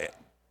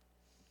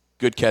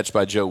 Good catch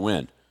by Joe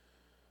Wynn.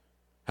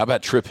 How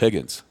about Trip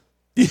Higgins?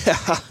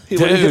 Yeah, he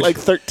hit like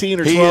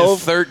 13 or 12. He hit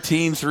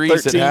 13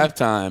 threes at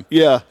halftime.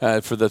 Yeah,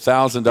 for the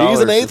 $1,000.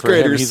 He's an 8th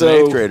grader. He's an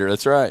 8th grader.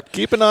 That's right.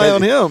 Keep an eye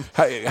on him.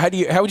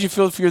 How would you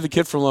feel if you're the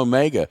kid from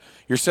Omega?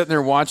 You're sitting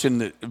there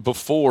watching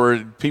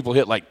before people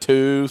hit like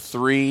 2,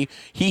 3.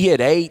 He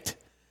hit 8.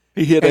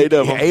 He hit 8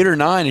 of them. 8 or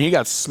 9, and he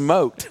got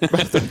smoked.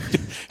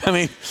 I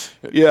mean,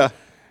 yeah.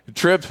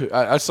 Tripp,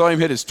 I saw him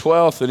hit his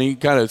 12th, and he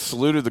kind of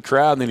saluted the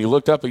crowd, and then he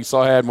looked up and he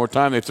saw he had more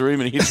time. They threw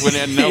him, and he just went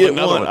in and nailed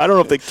another one. I don't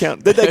know if they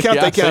count. Did they count?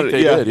 Yeah, they counted.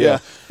 They did, yeah.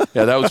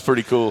 Yeah, that was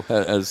pretty cool.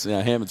 As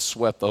Hammon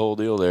swept the whole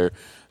deal there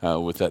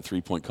with that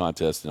 3-point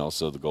contest and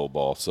also the gold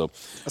ball. So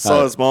I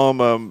saw his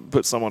mom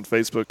put some on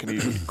Facebook,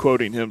 and he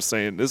quoting him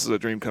saying, "This is a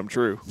dream come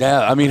true."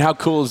 Yeah, I mean, how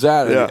cool is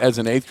that as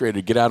an 8th grader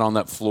to get out on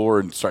that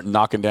floor and start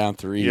knocking down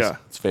threes? Yeah.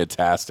 It's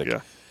fantastic.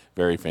 Yeah.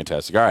 Very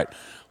fantastic. All right.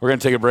 We're going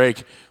to take a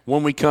break.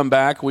 When we come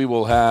back,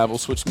 we'll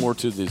switch more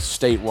to the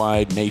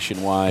statewide,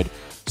 nationwide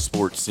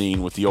sports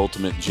scene with the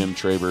ultimate Jim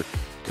Traber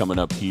coming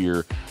up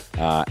here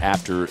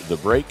after the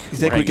break. You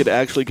think we could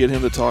actually get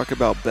him to talk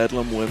about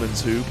Bedlam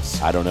women's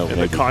hoops? I don't know. And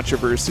the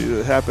controversy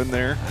that happened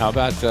there. How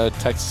about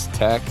Texas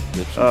Tech?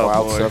 There's some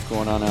wild stuff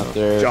going on out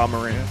there. Ja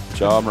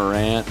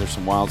Morant. There's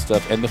some wild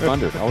stuff. And the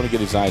Thunder. I want to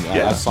get his eyes.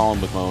 I saw him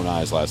with my own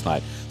eyes last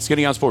night.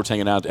 Skinny on Sports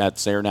hanging out at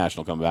Sayre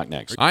National. Coming back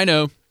next. I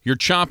know. You're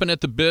chomping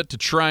at the bit to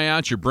try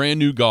out your brand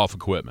new golf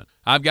equipment.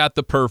 I've got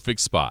the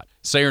perfect spot.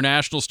 Sayre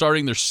National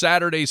starting their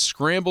Saturday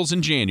scrambles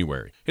in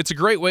January. It's a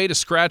great way to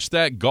scratch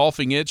that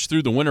golfing itch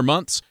through the winter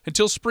months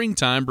until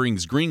springtime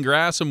brings green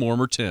grass and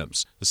warmer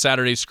temps. The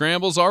Saturday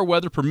scrambles are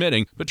weather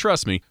permitting, but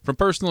trust me, from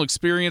personal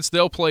experience,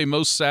 they'll play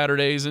most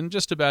Saturdays in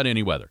just about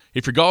any weather.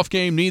 If your golf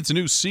game needs a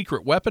new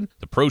secret weapon,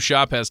 the Pro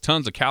Shop has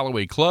tons of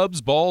Callaway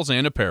clubs, balls,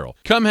 and apparel.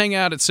 Come hang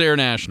out at Sayre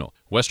National,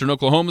 Western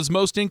Oklahoma's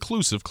most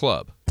inclusive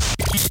club.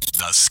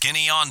 The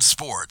Skinny on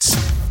Sports.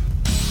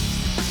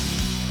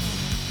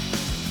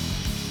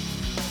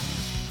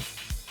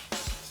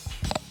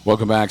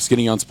 Welcome back.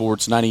 Skinny on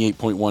Sports,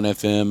 98.1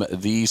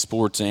 FM, the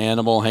sports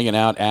animal, hanging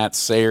out at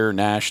Sayre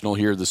National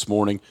here this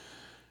morning.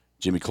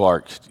 Jimmy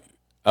Clark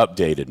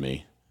updated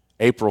me.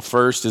 April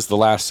 1st is the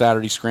last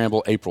Saturday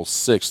scramble. April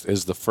 6th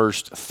is the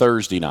first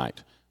Thursday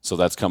night So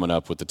that's coming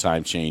up with the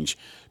time change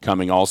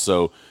coming.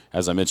 Also,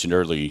 as I mentioned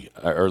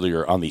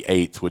earlier on the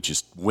 8th, which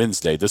is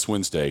Wednesday, this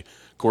Wednesday,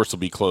 course will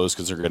be closed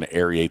because they're going to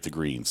aerate the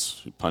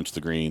greens, punch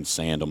the greens,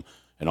 sand them,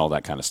 and all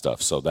that kind of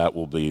stuff. So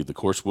the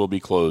course will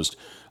be closed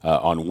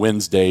on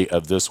Wednesday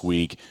of this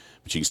week,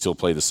 but you can still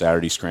play the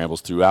Saturday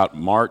scrambles throughout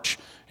March.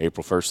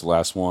 April 1st, the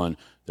last one,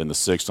 then the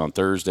 6th on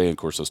Thursday, and of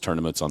course those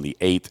tournaments on the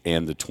 8th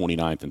and the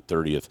 29th and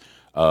 30th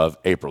of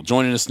April.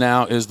 Joining us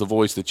now is the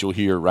voice that you'll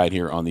hear right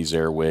here on these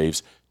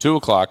airwaves. 2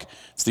 o'clock.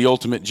 It's the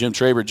ultimate Jim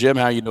Traber. Jim,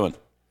 how you doing?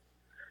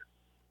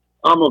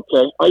 I'm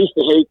okay. I used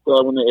to hate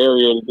when they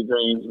aerated the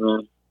greens,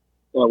 man.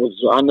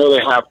 I know they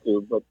have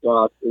to, but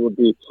it would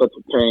be such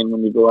a pain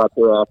when you go out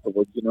there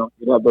afterwards. You know,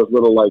 you'd have those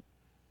little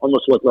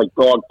almost look like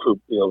dog poop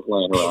deals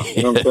laying around.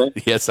 You know what I'm saying?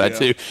 Yes, I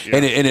do. Yeah.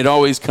 And it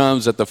always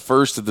comes at the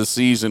first of the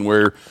season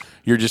where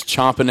you're just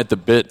chomping at the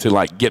bit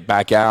to get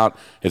back out.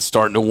 It's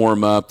starting to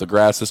warm up. The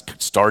grass is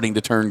starting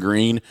to turn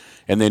green,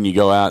 and then you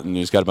go out and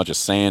you've got a bunch of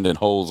sand and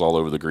holes all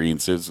over the green.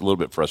 So it's a little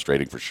bit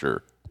frustrating for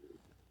sure.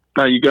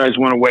 You guys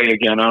went away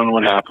again. I don't know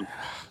what happened.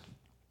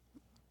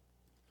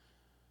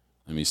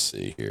 Let me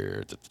see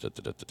here.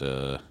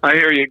 I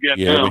hear you again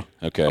now.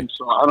 Okay. I'm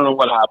sorry. I don't know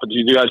what happened.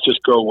 You guys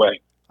just go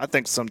away. I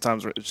think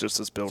sometimes it's just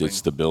this building.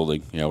 It's the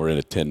building. Yeah, we're in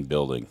a tin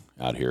building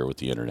out here with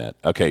the internet.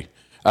 Okay.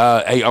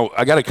 Hey,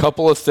 I got a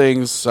couple of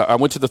things. I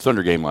went to the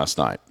Thunder game last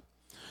night.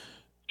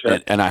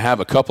 Okay. And I have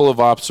a couple of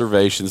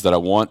observations that I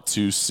want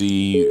to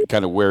see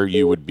kind of where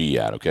you would be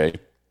at, okay?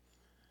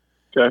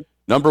 Okay.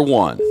 Number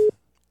one,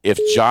 if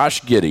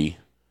Josh Giddey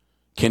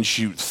can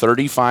shoot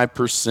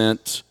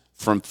 35%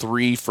 from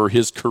 3 for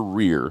his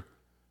career,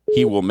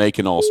 he will make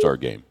an All-Star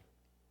game.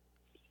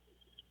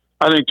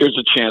 I think there's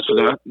a chance of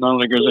that. I don't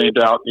think there's any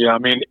doubt. Yeah,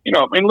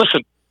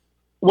 listen,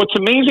 what's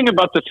amazing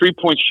about the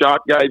three-point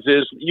shot, guys,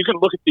 is you can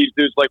look at these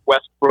dudes like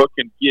Westbrook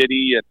and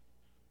Giddey and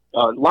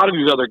a lot of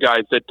these other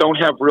guys that don't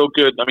have real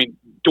good.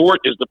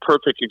 Dort is the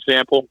perfect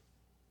example.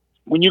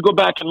 When you go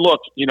back and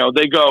look,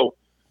 they go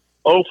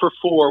 0 for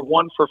 4,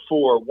 1 for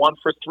 4, 1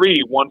 for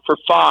 3, 1 for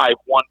 5,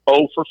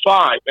 0 for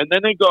 5, and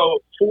then they go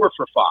 4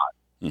 for 5.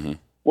 Mm-hmm.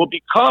 Well,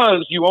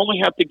 because you only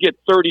have to get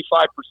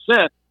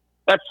 35%,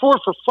 that 4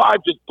 for 5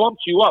 just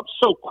bumps you up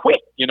so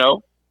quick,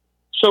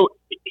 So,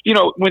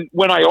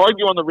 when I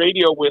argue on the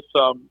radio with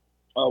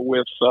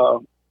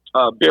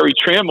Barry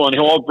Trammell, and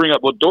he'll all bring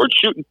up, well, Dort's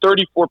shooting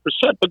 34%,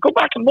 but go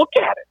back and look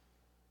at it,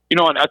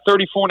 at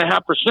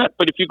 34.5%.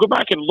 But if you go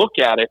back and look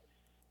at it,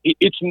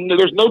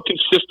 there's no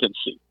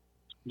consistency.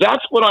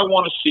 That's what I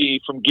want to see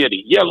from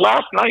Giddey. Yeah,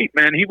 last night,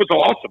 man, he was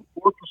awesome.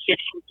 4 for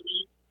 6 for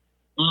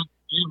 3.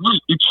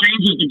 It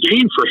changes the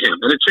game for him,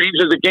 and it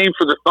changes the game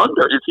for the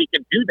Thunder if he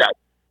can do that.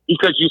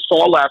 Because you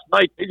saw last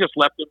night, they just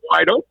left him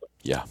wide open.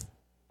 Yeah.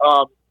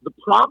 The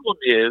problem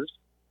is,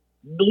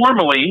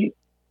 normally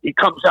he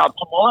comes out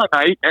tomorrow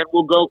night and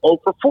will go 0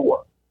 for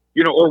 4,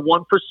 or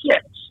 1 for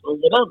 6, or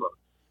whatever.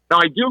 Now,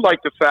 I do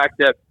like the fact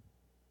that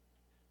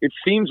it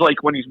seems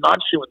like when he's not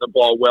shooting the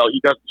ball well,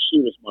 he doesn't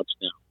shoot as much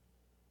now.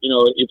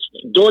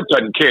 Dort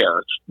doesn't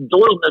care.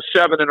 Dort will miss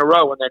 7 in a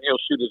row, and then he'll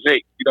shoot his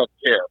 8. He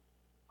doesn't care.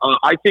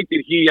 I think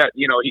that he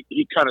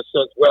kind of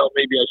says, well,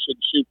 maybe I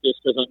shouldn't shoot this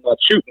because I'm not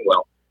shooting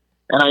well.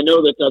 And I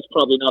know that that's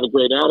probably not a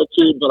great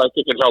attitude, but I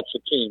think it helps the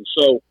team.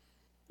 So,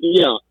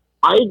 yeah,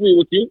 I agree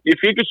with you. If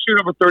he could shoot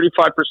over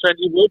 35%,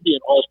 he will be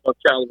an all-star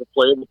caliber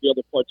player with the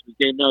other parts of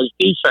the game. Now, his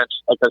defense,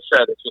 like I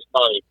said, it's just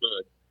not as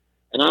good.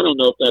 And I don't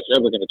know if that's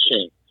ever going to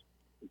change.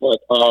 But,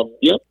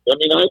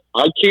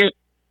 I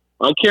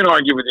can't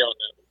argue with you on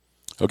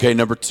that. Okay,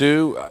 number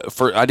 2,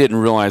 I didn't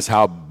realize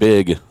how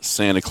big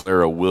Santa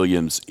Clara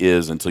Williams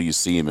is until you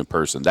see him in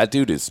person. That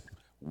dude is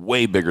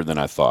way bigger than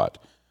I thought.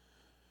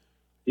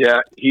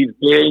 Yeah, he's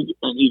big,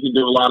 and he can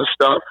do a lot of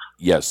stuff.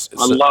 Yes.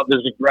 I love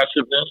his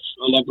aggressiveness.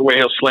 I love the way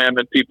he'll slam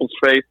in people's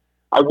face.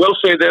 I will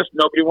say this,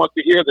 nobody wants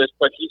to hear this,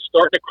 but he's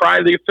starting to cry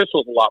to the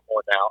officials a lot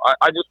more now.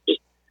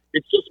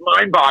 It's just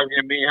mind-boggling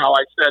to me how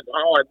I said,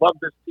 I love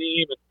this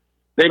team, and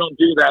they don't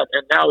do that,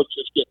 and now it's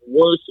just getting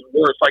worse and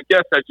worse. I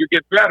guess as you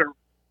get better,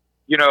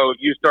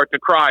 you start to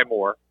cry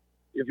more.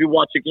 If you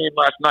watch a game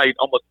last night,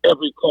 almost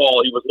every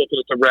call, he was looking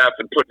at the ref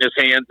and putting his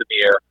hands in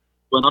the air.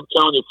 But I'm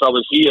telling you,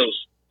 fellas,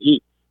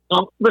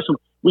 listen,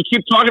 we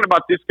keep talking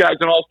about this guy's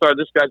an all-star,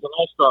 this guy's an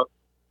all-star.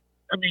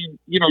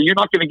 You're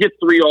not going to get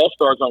 3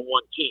 all-stars on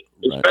one team,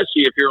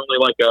 especially if you're only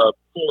like a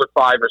 4 or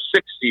 5 or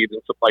 6 seed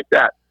and stuff like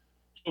that.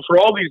 So for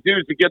all these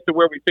dudes to get to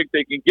where we think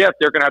they can get,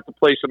 they're going to have to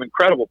play some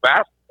incredible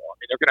basketball.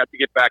 They're going to have to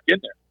get back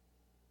in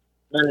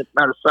there.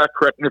 Matter of fact,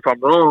 correct me if I'm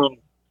wrong,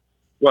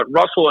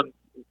 Russell and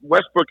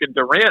Westbrook and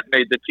Durant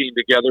made the team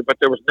together, but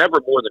there was never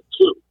more than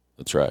 2.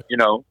 That's right.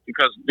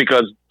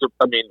 Because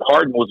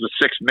Harden was the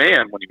 6th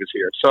man when he was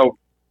here. So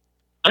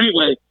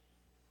anyway,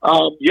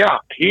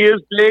 he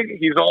is big.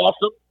 He's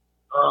awesome.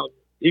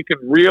 He can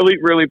really,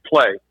 really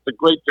play. It's a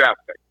great draft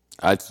pick.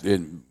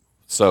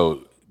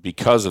 So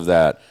because of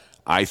that,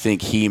 I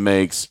think he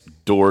makes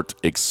Dort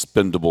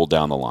expendable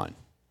down the line.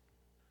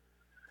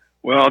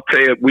 Well, I'll tell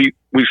you, we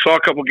saw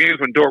a couple games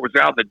when Dort was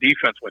out, the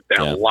defense went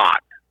down a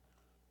lot.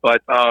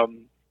 But,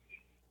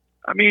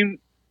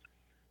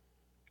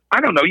 I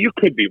don't know. You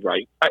could be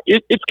right.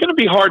 It's going to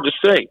be hard to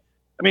say.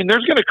 I mean,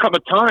 there's going to come a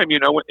time,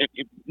 when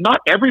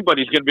not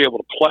everybody's going to be able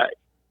to play.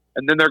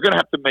 And then they're going to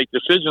have to make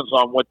decisions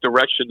on what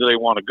direction do they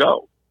want to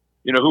go.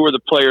 Who are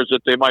the players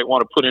that they might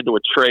want to put into a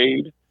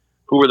trade?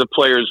 Who are the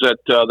players that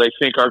they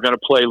think are going to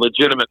play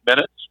legitimate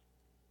minutes?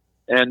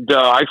 And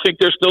I think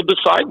they're still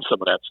deciding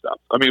some of that stuff.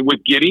 I mean,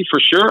 with Giddey, for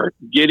sure.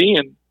 Giddey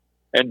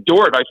and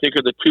Dort, I think,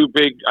 are the two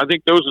big – I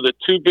think those are the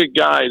two big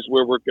guys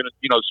where we're going to,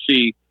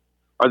 see,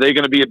 are they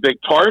going to be a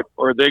big part,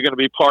 or are they going to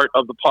be part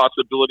of the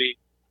possibility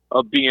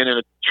of being in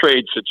a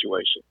trade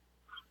situation?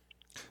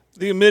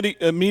 The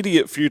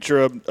immediate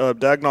future of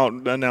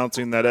Dagnall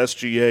announcing that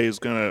SGA is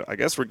going to, I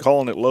guess we're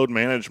calling it load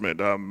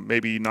management,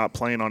 maybe not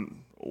playing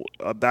on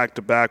a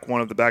back-to-back,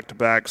 one of the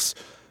back-to-backs,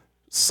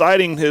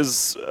 citing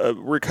his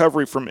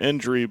recovery from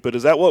injury. But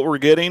is that what we're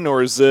getting,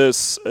 or is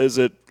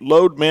it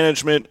load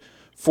management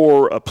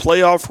for a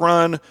playoff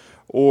run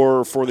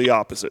or for the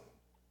opposite?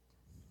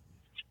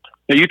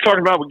 Are you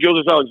talking about with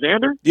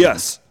Gilgeous-Alexander?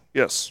 Yes.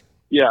 Yeah.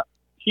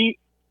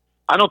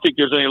 I don't think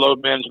there's any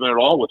load management at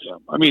all with him.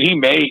 I mean, he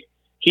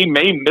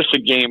may miss a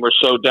game or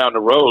so down the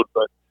road,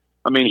 but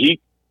I mean,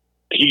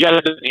 he got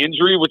an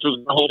injury, which was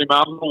going to hold him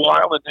out for a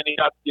while, and then he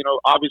got,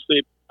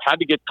 obviously had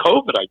to get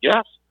COVID, I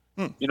guess.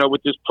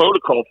 With this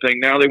protocol thing,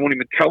 now they won't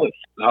even tell us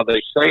how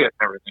they say it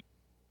and everything.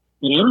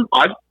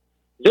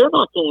 They're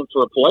not going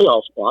for a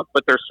playoff spot,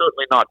 but they're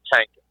certainly not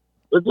tanking.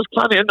 They're just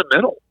kind of in the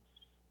middle.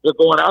 They're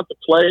going out to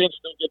play and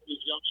still get these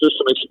youngsters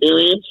some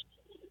experience,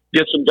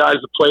 get some guys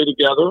to play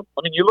together.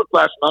 I mean, you look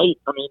last night.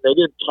 I mean, they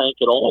didn't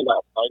tank at all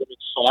last night. I mean,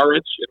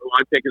 Saric,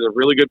 I think is a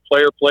really good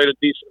player, played a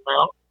decent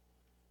amount.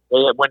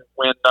 When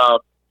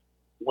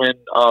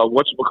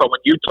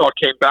Utah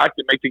came back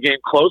to make the game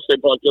close, they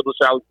brought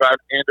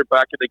Gilgeous-Alexander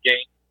back in the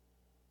game.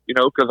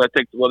 Because I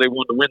think they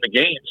wanted to win the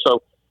game.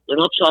 So they're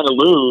not trying to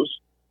lose,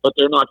 but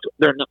they're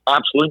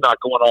absolutely not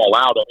going all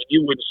out. I mean,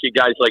 you wouldn't see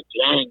guys like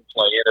Yang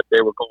playing if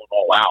they were going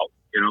all out.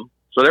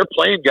 So they're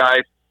playing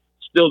guys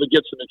still to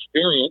get some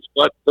experience,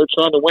 but they're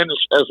trying to win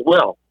as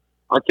well.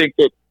 I think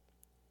that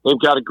they've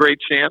got a great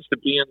chance to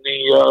be in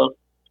the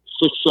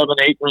 6, 7,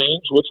 8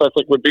 range, which I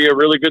think would be a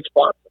really good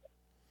spot for them.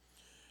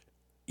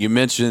 You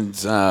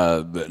mentioned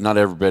not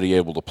everybody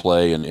able to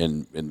play,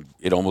 and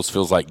it almost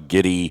feels like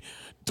Giddey,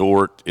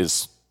 Dort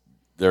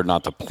they're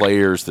not the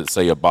players that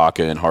say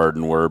Ibaka and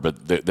Harden were,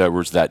 but there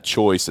was that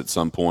choice at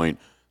some point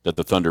that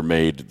the Thunder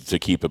made to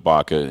keep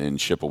Ibaka and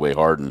ship away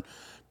Harden.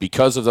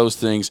 Because of those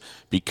things,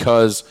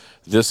 because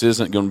this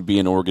isn't going to be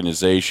an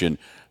organization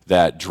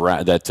that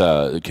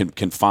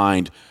can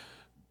find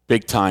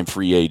big-time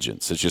free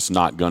agents. It's just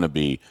not going to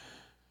be.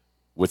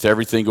 With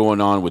everything going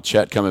on with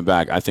Chet coming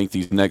back, I think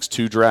these next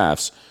 2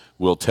 drafts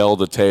will tell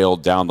the tale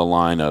down the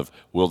line of,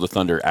 will the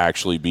Thunder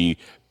actually be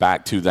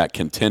back to that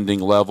contending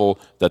level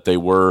that they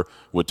were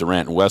with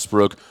Durant and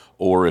Westbrook,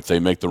 or if they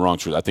make the wrong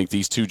choice. I think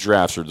these 2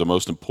 drafts are the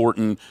most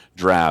important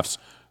drafts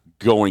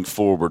going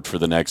forward for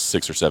the next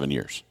 6 or 7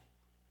 years.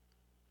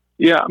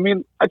 Yeah, I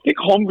mean, I think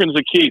Holmgren's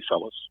the key,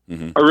 fellas.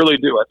 Mm-hmm. I really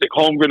do. I think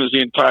Holmgren is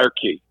the entire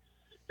key.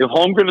 If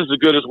Holmgren is as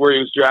good as where he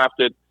was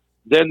drafted,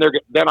 then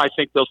I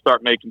think they'll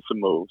start making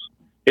some moves.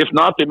 If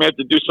not, they may have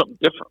to do something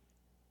different.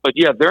 But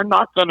yeah, they're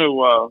not going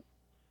to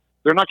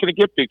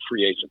get big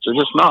free agents. They're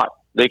just not.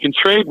 They can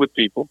trade with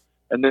people,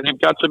 and then they've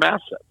got some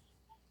assets.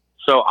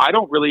 So I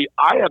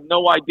have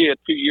no idea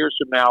 2 years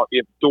from now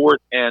if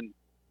Dort and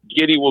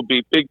Giddey will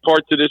be big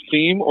parts of this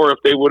team, or if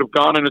they would have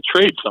gone in a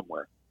trade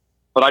somewhere.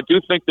 But I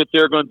do think that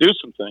they're going to do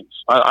some things.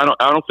 I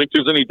don't think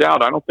there's any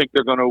doubt. I don't think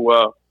they're going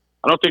to.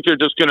 I don't think they're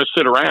just going to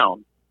sit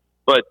around.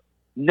 But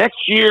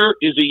next year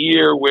is a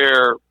year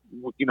where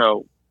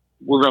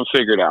we're going to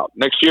figure it out.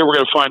 Next year we're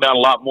going to find out a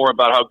lot more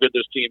about how good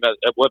this team has,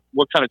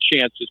 what kind of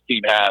chance this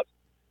team has.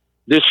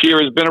 This year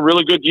has been a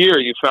really good year.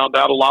 You found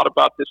out a lot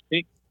about this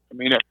team. I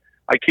mean,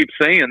 I keep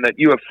saying that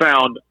you have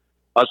found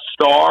a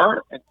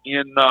star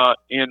in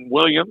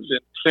Williams, in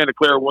Santa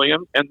Clara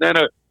Williams, and then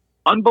an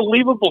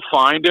unbelievable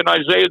find in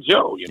Isaiah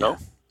Joe.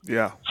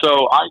 Yeah.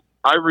 So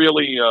I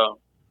really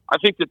I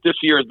think that this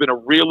year has been a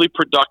really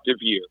productive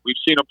year. We've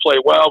seen them play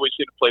well. We've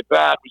seen them play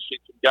bad. We've seen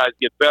some guys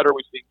get better.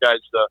 We've seen guys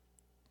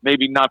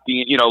maybe not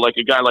be, like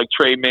a guy like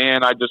Trey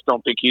Mann. I just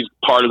don't think he's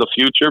part of the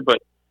future. But,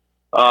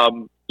 I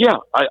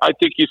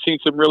think you've seen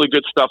some really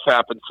good stuff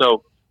happen.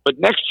 So, but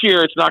next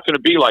year it's not going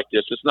to be like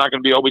this. It's not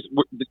going to be always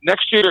 –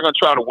 next year they're going to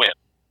try to win.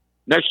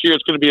 Next year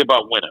it's going to be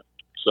about winning.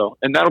 So,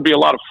 and that'll be a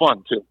lot of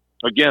fun too.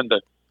 Again,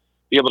 to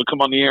be able to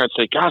come on the air and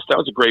say, gosh, that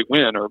was a great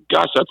win, or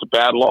gosh, that's a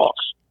bad loss.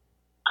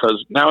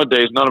 Because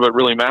nowadays none of it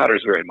really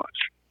matters very much.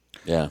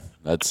 Yeah,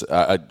 that's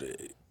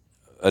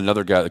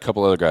another guy. A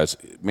couple other guys.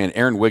 Man,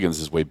 Aaron Wiggins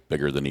is way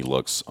bigger than he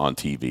looks on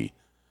TV.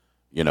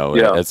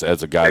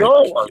 As a guy,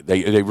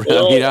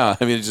 yeah.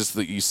 I mean, it's just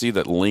that you see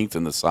that length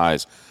and the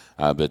size,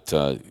 but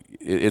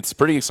it's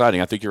pretty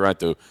exciting. I think you're right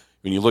though.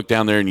 When you look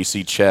down there and you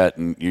see Chet,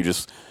 and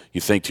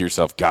you think to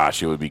yourself,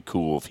 gosh, it would be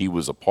cool if he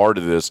was a part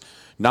of this.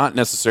 Not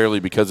necessarily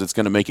because it's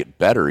going to make it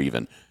better,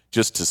 even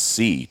just to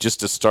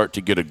start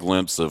to get a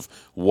glimpse of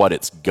what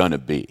it's going to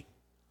be.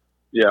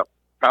 Yeah,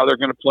 how they're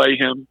going to play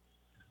him.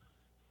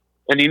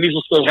 and he needs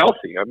to stay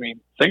healthy. I mean,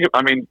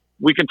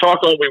 we can talk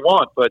all we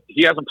want, but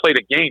he hasn't played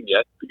a game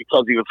yet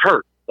because he was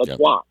hurt. That's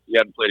why he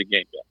hadn't played a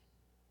game yet.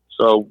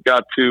 So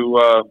got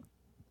to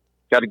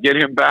get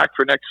him back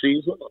for next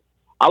season.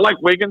 I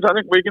like Wiggins. I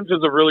think Wiggins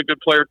is a really good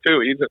player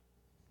too.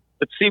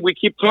 But see, we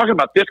keep talking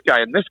about this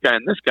guy and this guy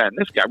and this guy and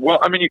this guy. Well,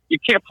 I mean, you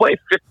can't play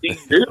 15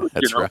 dudes.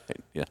 That's right.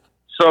 Yeah.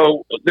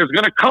 So there's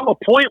going to come a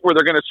point where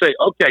they're going to say,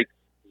 okay,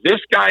 this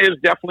guy is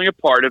definitely a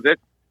part of it,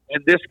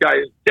 and this guy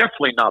is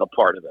definitely not a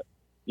part of it.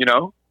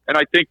 And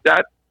I think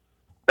that's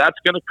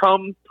going to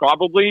come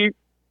probably,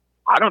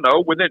 I don't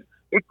know,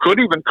 it could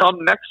even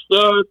come next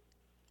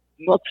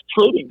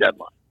trading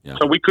deadline. Yeah.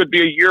 So we could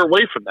be a year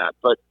away from that,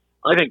 but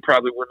I think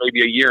probably we're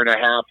maybe a year and a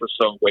half or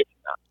so away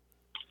from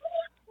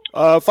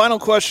that. Final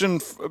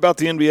question about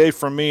the NBA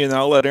from me, and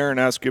I'll let Aaron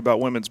ask you about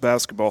women's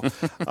basketball,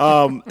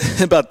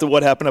 about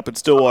what happened up in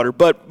Stillwater.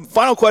 But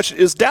final question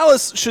is,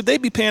 Dallas, should they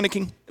be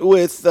panicking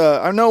with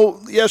I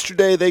know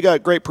yesterday they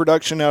got great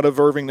production out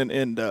of Irving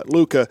and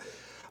Luka,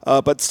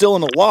 but still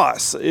in a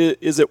loss.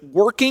 Is it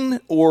working,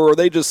 or are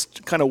they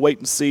just kind of wait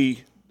and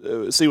see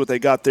what they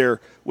got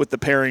there with the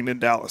pairing in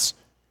Dallas?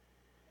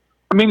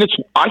 I mean,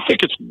 I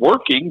think it's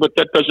working, but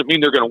that doesn't mean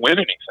they're going to win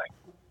anything.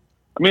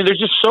 I mean, they're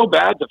just so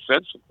bad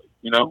defensively.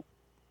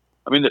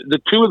 I mean, the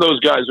two of those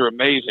guys are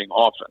amazing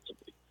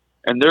offensively,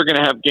 and they're going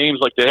to have games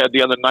like they had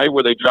the other night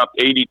where they dropped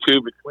 82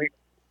 between.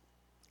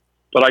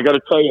 But I got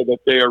to tell you that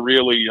they are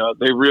really,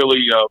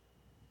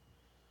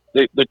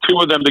 the two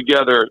of them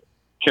together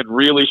can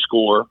really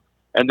score,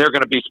 and they're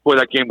going to be. Boy,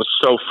 that game was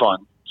so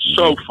fun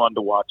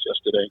to watch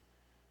yesterday.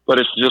 But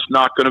it's just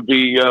not going to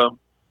be.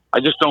 I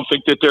just don't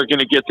think that they're going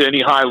to get to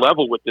any high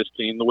level with this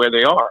team the way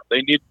they are.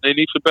 They need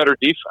some better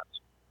defense.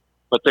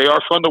 But they are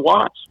fun to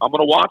watch. I'm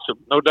going to watch them,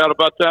 no doubt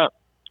about that.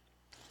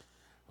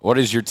 What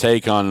is your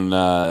take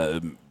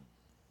on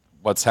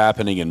what's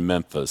happening in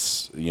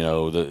Memphis?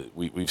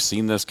 We've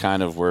seen this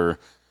kind of where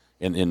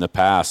in the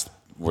past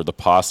where the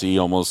posse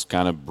almost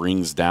kind of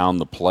brings down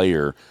the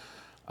player.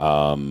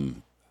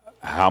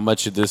 How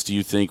much of this do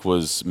you think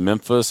was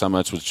Memphis? How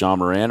much was John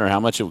Moran? Or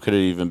how much it could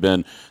have even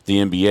been the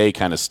NBA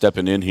kind of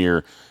stepping in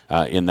here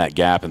in that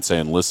gap and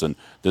saying, listen,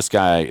 this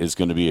guy is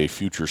going to be a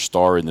future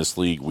star in this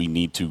league. We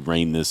need to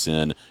rein this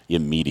in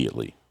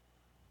immediately.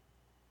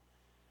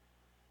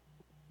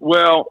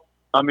 Well,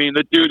 I mean,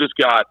 the dude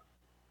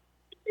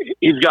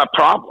he's got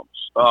problems.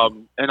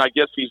 And I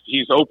guess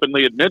he's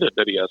openly admitted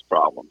that he has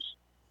problems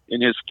in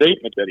his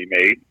statement that he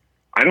made.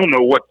 I don't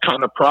know what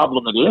kind of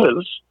problem it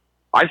is.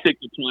 I think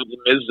the problem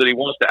is that he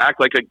wants to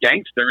act like a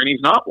gangster, and he's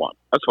not one.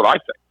 That's what I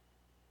think.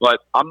 But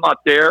I'm not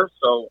there,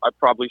 so I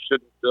probably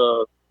shouldn't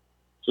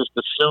just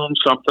assume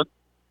something.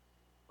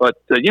 But,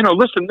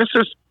 listen,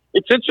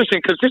 it's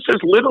interesting because this is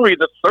literally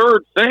the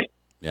third thing.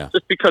 Yeah.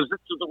 Just because this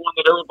is the one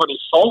that everybody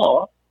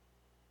saw.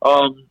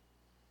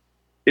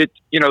 This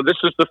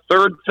is the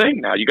third thing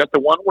now. You got the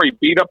one where he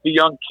beat up the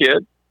young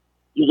kid.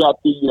 You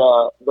got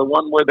the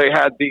one where they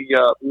had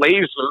the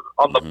laser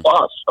on the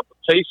bus of the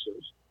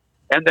Pacers.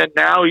 And then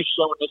now he's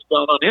showing this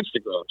down on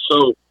Instagram.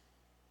 So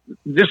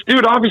this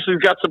dude obviously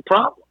has got some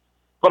problems.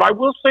 But I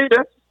will say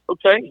this,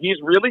 okay? He's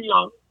really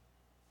young.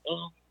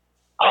 And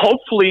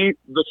hopefully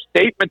the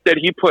statement that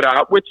he put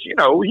out, which, he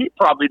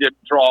probably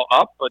didn't draw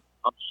up, but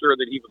I'm sure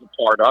that he was a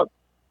part of.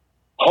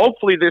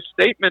 Hopefully this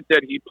statement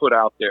that he put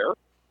out there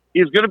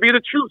is going to be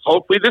the truth.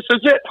 Hopefully this is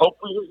it.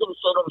 Hopefully he's going to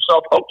say to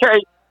himself, okay,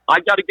 I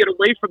got to get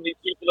away from these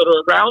people that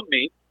are around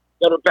me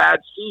that are bad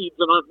seeds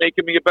and aren't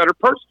making me a better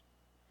person.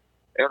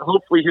 And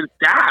hopefully his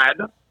dad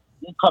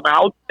will come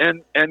out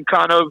and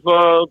kind of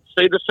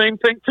say the same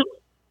thing to him.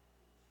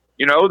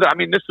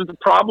 This is the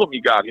problem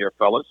you got here,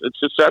 fellas. It's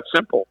just that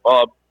simple.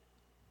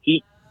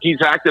 He's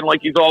acting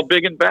like he's all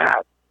big and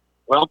bad.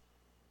 Well,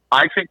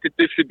 I think that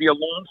this should be a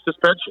long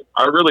suspension.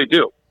 I really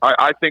do.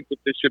 I think that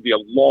this should be a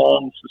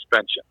long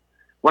suspension.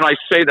 When I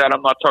say that,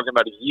 I'm not talking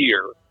about a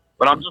year,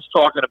 but I'm just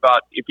talking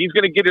about if he's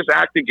going to get his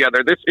act together.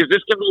 Is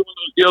this going to be one of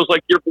those deals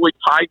like your boy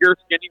Tiger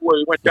Skinny, where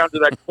he went down to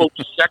that quote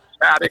sex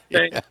addict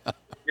thing,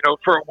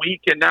 for a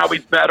week and now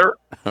he's better?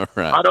 Right.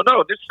 I don't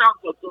know. This sounds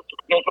like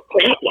there's a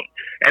problem,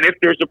 and if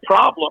there's a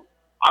problem,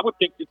 I would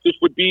think that this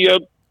would be a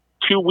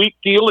 2-week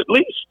deal at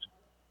least.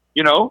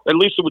 At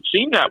least it would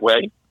seem that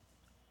way.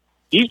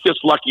 He's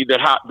just lucky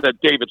that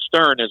David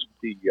Stern is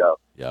the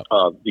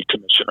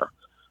commissioner.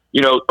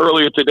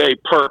 Earlier today,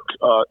 Perk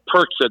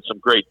said some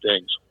great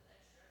things.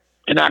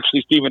 And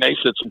actually, Stephen A.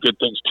 said some good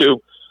things,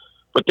 too.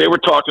 But they were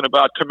talking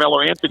about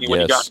Carmelo Anthony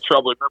when he got in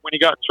trouble. Remember when he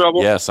got in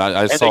trouble? Yes,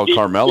 I saw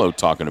Carmelo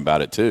talking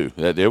about it, too.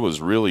 It was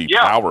really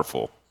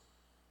powerful.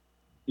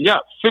 Yeah,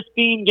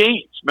 15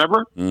 games,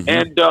 remember? Mm-hmm.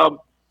 And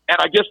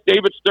I guess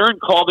David Stern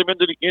called him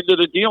into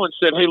the deal and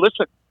said, hey,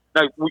 listen,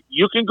 now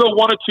you can go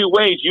one of two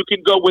ways. You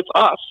can go with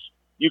us.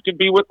 You can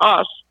be with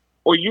us,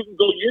 or you can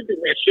go your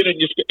direction,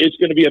 and it's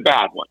going to be a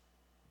bad one.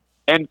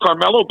 And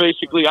Carmelo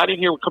basically, I didn't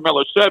hear what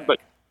Carmelo said, but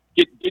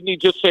didn't he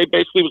just say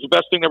basically it was the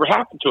best thing that ever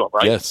happened to him,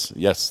 right?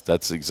 Yes,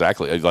 that's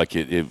exactly. Like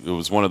it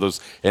was one of those,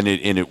 and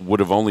it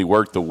would have only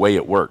worked the way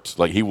it worked.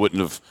 Like it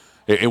wouldn't have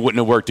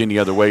worked any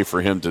other way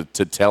for him to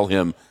tell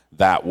him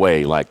that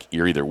way, like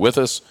you're either with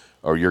us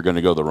or you're going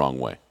to go the wrong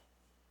way.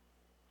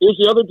 Here's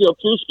the other deal,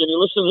 too, Skinny.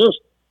 Listen to this.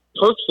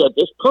 Perk said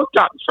this. Perk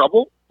got in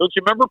trouble. Don't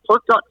you remember?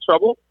 Perk got in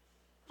trouble.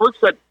 Perk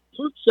said,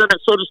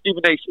 and so did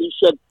Stephen A. He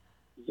said,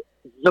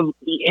 the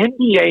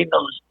NBA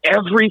knows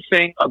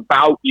everything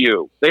about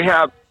you. They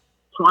have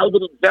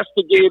private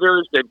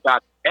investigators. They've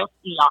got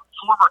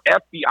former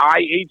FBI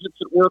agents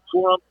that work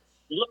for them.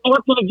 You're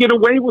not going to get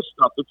away with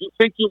stuff. If you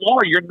think you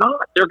are, you're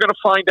not. They're going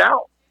to find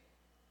out.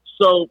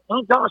 So,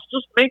 my gosh,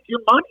 just make your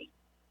money.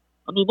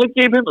 I mean, they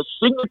gave him a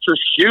signature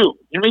shoe.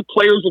 You know how many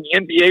players in the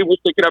NBA wish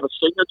they could have a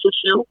signature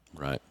shoe?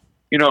 Right.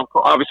 You know,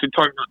 obviously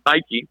talking about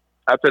Nike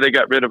after they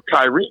got rid of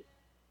Kyrie.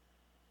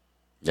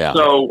 Yeah.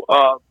 So,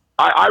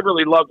 I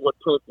really loved what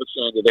Perk was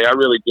saying today. I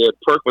really did.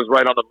 Perk was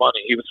right on the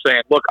money. He was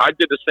saying, look, I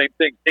did the same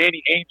thing.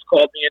 Danny Ainge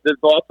called me into his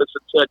office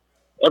and said,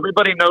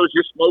 everybody knows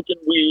you're smoking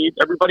weed.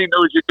 Everybody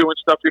knows you're doing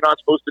stuff you're not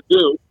supposed to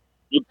do.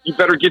 You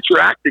better get your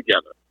act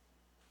together.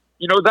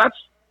 You know,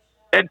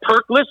 and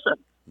Perk listened.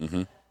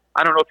 Mm-hmm.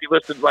 I don't know if he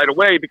listened right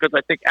away because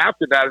I think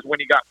after that is when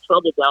he got in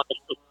trouble down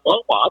the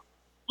Beaumont.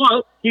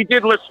 But he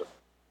did listen.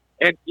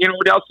 And you know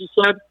what else he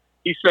said?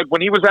 He said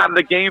when he was out of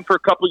the game for a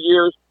couple of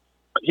years,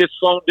 his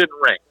phone didn't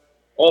ring.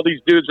 All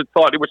these dudes that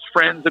thought it was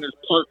friends and his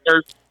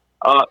partners,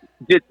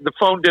 the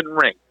phone didn't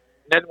ring.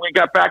 And then when he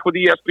got back with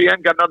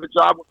ESPN, got another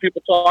job with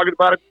people talking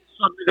about it,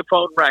 suddenly the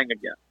phone rang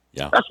again.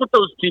 Yeah. That's what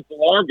those people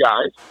are,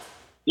 guys.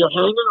 They're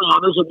hanging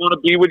around and want to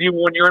be with you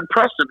when you're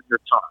impressive in your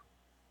time.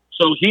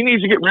 So he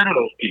needs to get rid of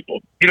those people.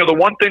 You know, the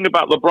one thing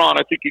about LeBron,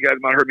 I think you guys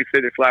might have heard me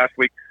say this last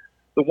week,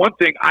 the one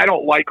thing I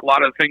don't like a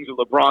lot of the things that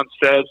LeBron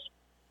says,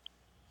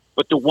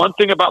 but the one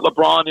thing about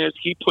LeBron is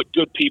he put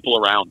good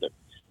people around him.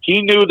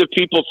 He knew the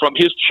people from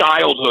his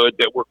childhood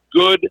that were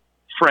good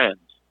friends,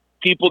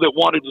 people that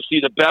wanted to see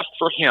the best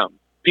for him,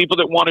 people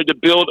that wanted to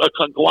build a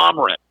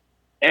conglomerate.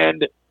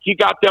 And he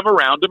got them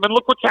around him, and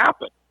look what's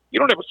happened. You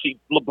don't ever see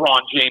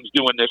LeBron James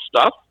doing this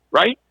stuff,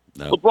 right?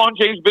 No. LeBron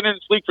James has been in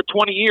this league for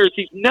 20 years.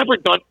 He's never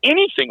done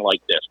anything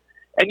like this.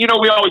 And, you know,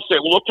 we always say,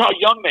 well, look how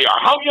young they are.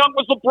 How young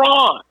was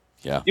LeBron?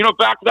 Yeah. You know,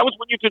 that was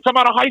when you could come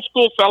out of high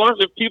school, fellas.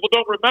 If people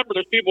don't remember,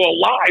 there's people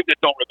alive that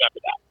don't remember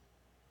that.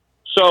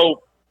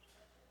 So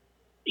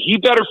he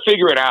better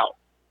figure it out.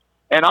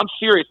 And I'm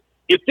serious.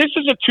 If this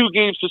is a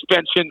 2-game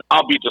suspension,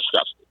 I'll be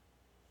disgusted.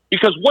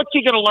 Because what's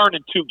he going to learn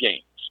in 2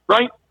 games,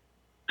 right?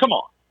 Come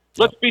on.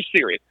 Let's be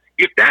serious.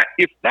 If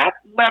that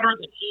letter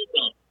that he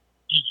wrote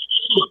is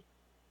true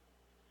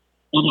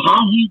and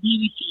how he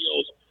really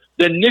feels,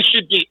 then this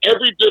should be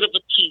every bit of a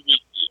 2-week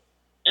deal.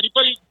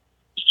 Anybody,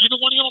 either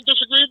one of y'all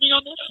disagree with me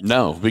on this?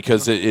 No,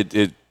 because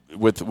it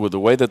with the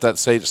way that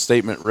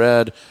statement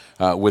read,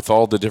 with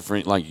all the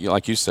different,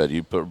 like you said,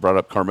 you brought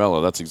up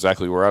Carmelo. That's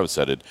exactly where I was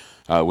headed.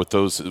 With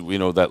those, you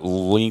know, that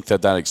length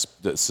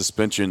that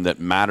suspension that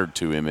mattered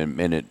to him,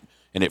 and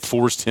it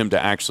forced him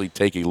to actually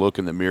take a look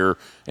in the mirror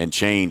and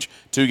change.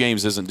 2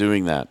 games isn't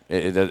doing that.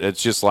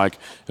 It's just like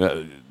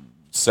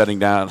setting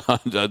down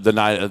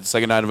the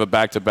second night of a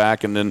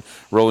back-to-back and then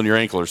rolling your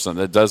ankle or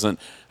something. It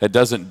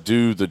doesn't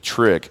do the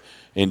trick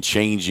in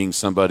changing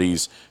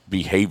somebody's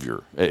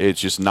behavior. It's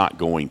just not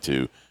going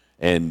to.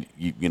 And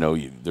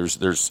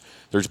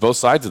there's both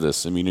sides of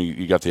this. I mean,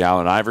 you got the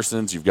Allen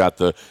Iversons, you've got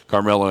the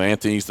Carmelo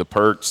Anthonys, the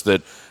Perks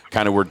that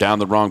kind of were down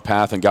the wrong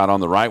path and got on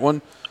the right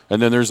one,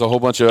 and then there's a whole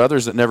bunch of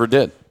others that never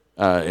did.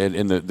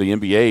 In the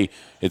NBA,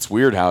 it's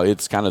weird how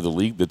it's kind of the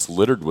league that's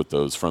littered with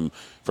those from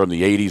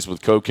the 80s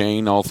with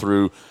cocaine all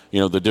through, you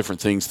know, the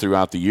different things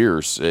throughout the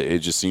years. It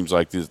just seems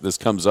like this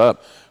comes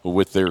up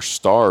with their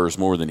stars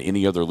more than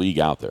any other league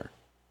out there.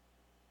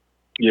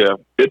 Yeah,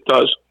 it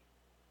does.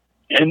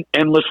 And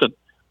listen,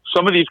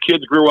 some of these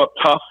kids grew up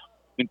tough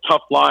in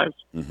tough lives,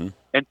 mm-hmm.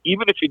 and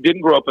even if you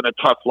didn't grow up in a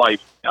tough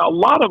life, a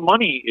lot of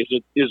money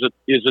is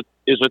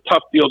a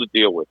tough deal to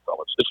deal with,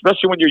 fellas,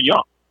 especially when you're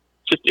young.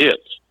 It just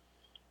is.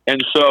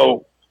 And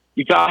so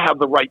you got to have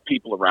the right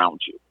people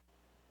around you.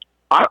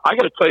 I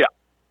got to tell you,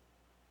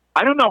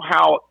 I don't know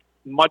how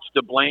much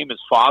to blame his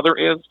father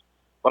is,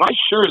 but I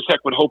sure as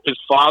heck would hope his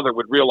father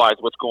would realize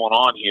what's going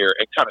on here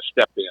and kind of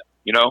step in.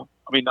 You know,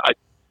 I mean,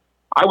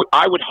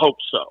 I would hope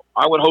so.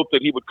 I would hope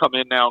that he would come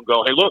in now and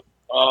go, hey, look,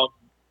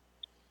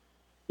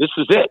 this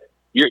is it.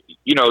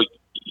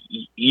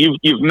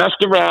 You've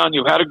messed around.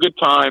 You've had a good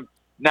time.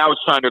 Now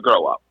it's time to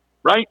grow up,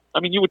 right?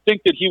 I mean, you would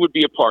think that he would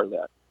be a part of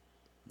that.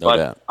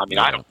 I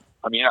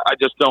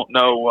just don't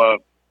know.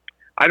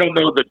 I don't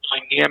know the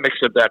dynamics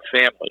of that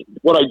family.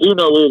 What I do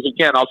know is,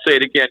 again, I'll say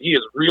it again, he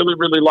is really,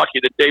 really lucky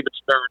that David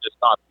Stern is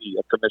not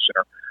the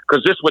commissioner,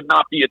 because this would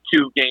not be a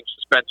 2-game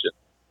suspension.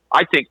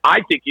 I think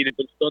he'd have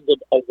been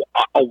suspended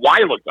a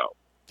while ago.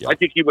 Yeah. I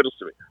think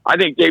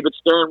David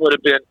Stern would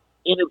have been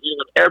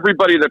interviewing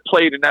everybody that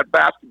played in that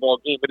basketball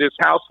game at his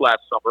house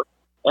last summer,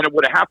 and it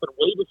would have happened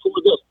way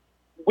before this.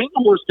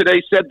 Windhorst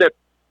today said that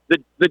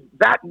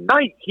that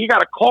night he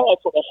got a call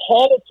from a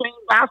Hall of Fame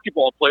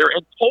basketball player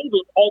and told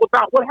him all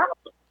about what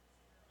happened.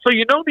 So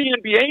the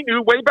NBA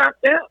knew way back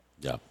then.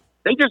 Yeah.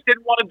 They just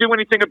didn't want to do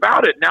anything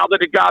about it. Now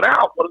that it got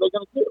out, what are they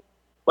going to do?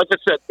 Like I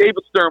said,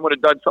 David Stern would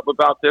have done something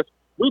about this.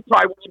 we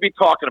probably wouldn't be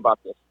talking about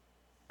this.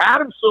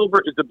 Adam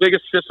Silver is the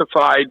biggest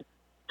sissified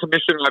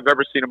commissioner I've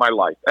ever seen in my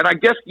life. And I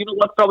guess, you know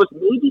what, fellas,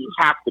 maybe you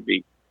have to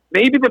be.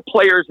 Maybe the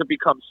players have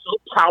become so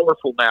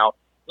powerful now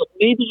that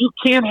maybe you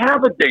can't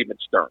have a David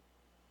Stern.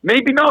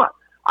 Maybe not.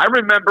 I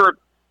remember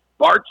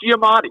Bart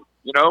Giamatti,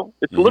 you know,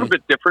 it's a little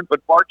bit different,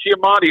 but Bart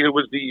Giamatti, who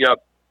was the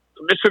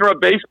commissioner of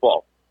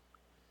baseball,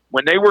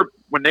 when they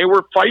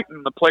were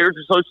fighting, the Players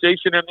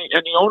Association and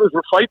the owners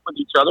were fighting with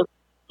each other,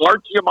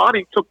 Bart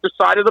Giamatti took the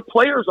side of the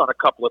players on a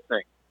couple of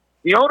things.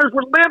 The owners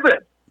were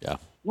livid. Yeah.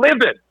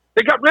 Livid.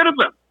 They got rid of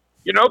him,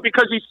 you know,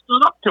 because he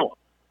stood up to them.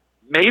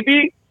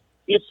 Maybe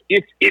if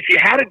you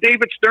had a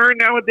David Stern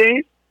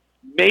nowadays,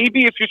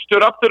 maybe if you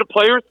stood up to the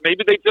players,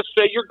 maybe they just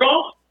say you're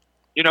gone.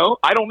 You know,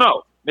 I don't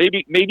know.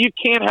 Maybe you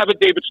can't have a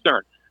David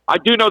Stern. I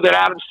do know that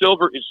Adam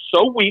Silver is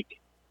so weak.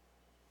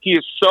 He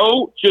is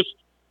so just,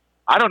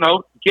 I don't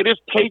know, get his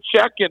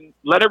paycheck and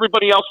let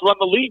everybody else run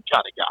the league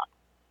kind of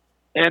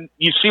guy. And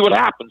you see what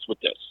happens with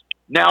this.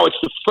 Now it's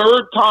the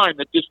third time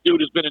that this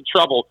dude has been in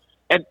trouble.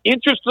 And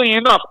interestingly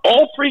enough,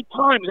 all three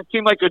times it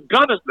seemed like a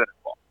gun has been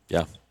involved.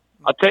 Yeah.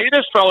 I'll tell you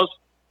this, fellas.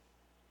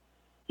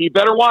 He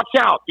better watch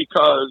out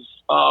because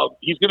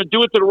he's going to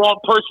do it to the wrong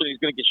person. He's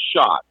going to get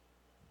shot.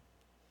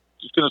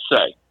 Just going to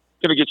say.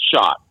 He's going to get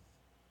shot.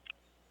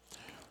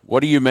 What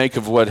do you make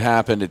of what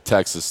happened at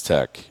Texas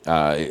Tech?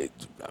 I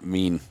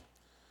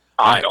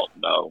don't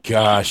know.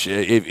 Gosh,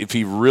 if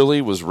he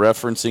really was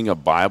referencing a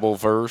Bible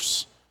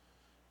verse,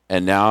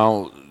 and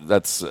now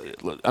that's,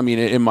 I mean,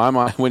 in my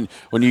mind,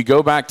 when you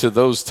go back to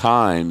those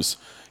times,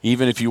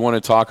 even if you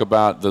want to talk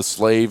about the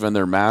slave and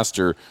their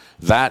master,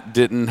 that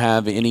didn't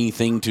have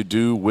anything to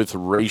do with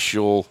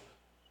racial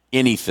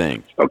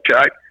anything.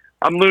 Okay.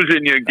 I'm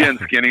losing you again,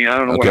 Skinny. I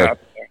don't know what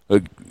happened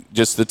there.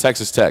 Just the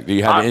Texas Tech. Do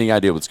you have any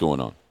idea what's going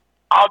on?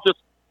 I'll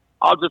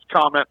just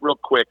comment real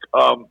quick.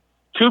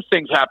 Two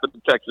things happened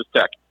at Texas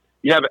Tech.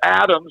 You have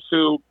Adams,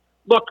 who,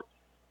 look,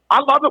 I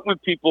love it when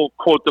people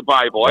quote the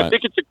Bible. Right. I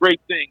think it's a great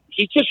thing.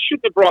 He just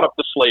shouldn't have brought up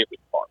the slavery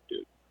part,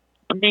 dude.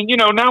 I mean, you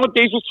know,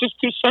 nowadays it's just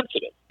too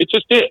sensitive. It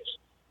just is.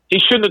 He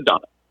shouldn't have done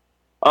it.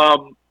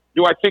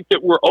 Do I think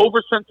that we're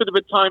oversensitive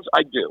at times?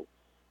 I do.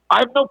 I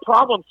have no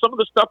problem. Some of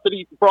the stuff that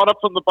he brought up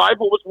from the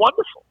Bible was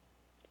wonderful.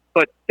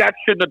 But that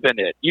shouldn't have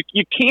been it.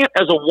 You can't,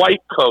 as a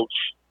white coach,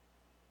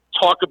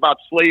 talk about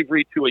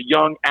slavery to a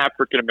young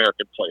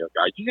African-American player,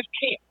 guys. You just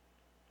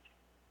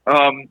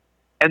can't.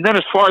 And then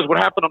as far as what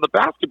happened on the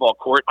basketball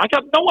court, I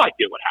got no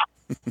idea what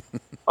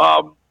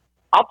happened.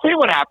 I'll tell you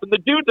what happened. The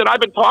dude that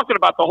I've been talking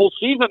about the whole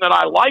season that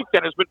I liked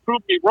and has been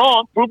proved me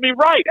wrong, proved me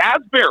right,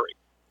 Asbury.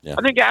 Yeah.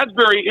 I think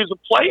Asbury is a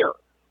player.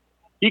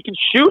 He can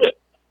shoot it.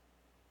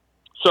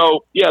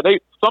 So, yeah, they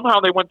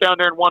went down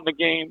there and won the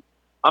game.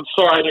 I'm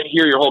sorry I didn't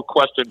hear your whole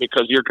question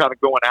because you're kind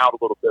of going out a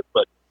little bit.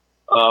 But,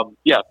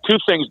 yeah, two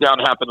things down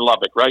happened in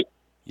Lubbock, right?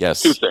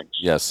 Yes. Two things.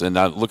 Yes, and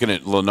looking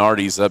at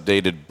Lenardi's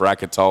updated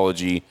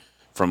bracketology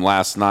from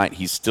last night,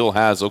 he still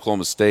has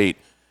Oklahoma State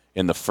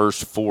in the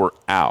first four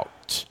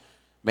out.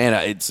 Man,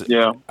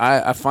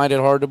 I find it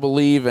hard to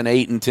believe an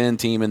 8-10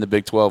 team in the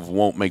Big 12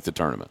 won't make the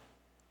tournament.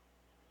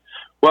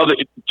 Well,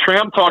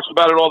 Tram talks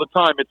about it all the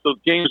time. It's those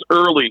games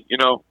early, you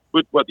know.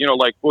 What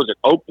was it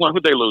Oakland?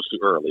 Who'd they lose to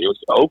early? It was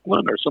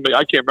Oakland or somebody.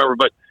 I can't remember,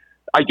 but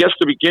I guess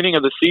the beginning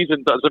of the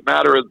season doesn't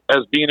matter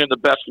as being in the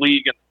best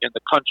league in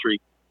the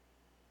country.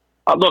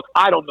 Look,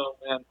 I don't know,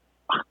 man.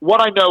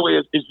 What I know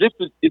is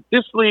if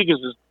this league is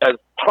as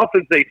tough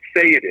as they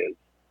say it is,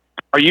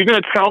 are you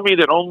going to tell me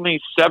that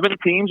only 7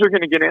 teams are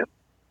going to get in?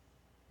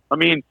 I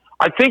mean,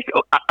 I think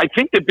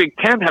the Big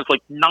Ten has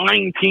like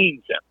 9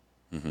 teams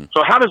in. Mm-hmm.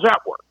 So how does that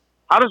work?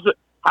 How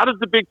does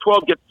the Big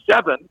 12 get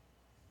 7?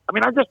 I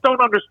mean, I just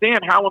don't understand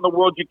how in the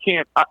world you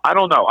can't. I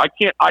don't know.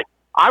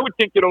 I would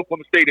think that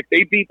Oklahoma State, if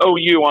they beat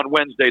OU on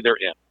Wednesday, they're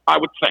in. I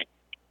would think,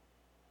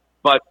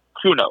 but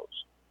who knows?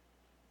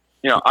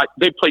 You know,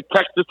 they play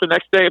Texas the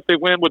next day if they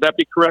win. Would that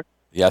be correct?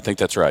 Yeah, I think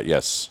that's right.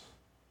 Yes.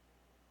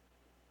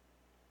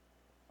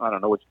 I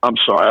don't know. I'm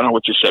sorry. I don't know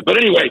what you said. But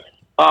anyway,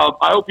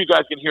 I hope you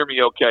guys can hear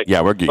me okay.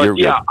 Yeah, we're good. But You're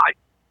good.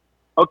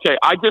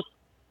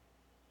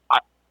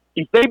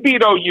 If they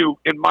beat OU,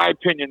 in my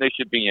opinion, they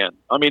should be in.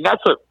 I mean,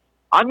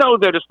 I know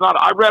that it's not.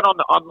 I read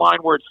online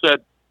where it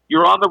said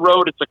you're on the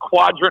road. It's a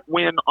quadrant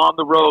win on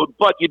the road,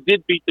 but you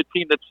did beat the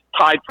team that's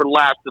tied for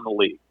last in the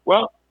league.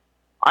 Well,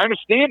 I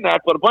understand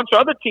that, but a bunch of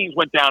other teams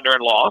went down there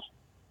and lost,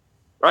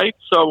 right?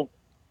 So,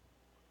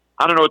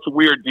 I don't know. It's a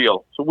weird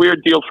deal. It's a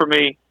weird deal for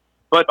me.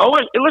 But,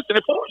 listen,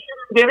 if OU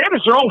didn't get in,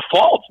 it's their own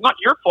fault. It's not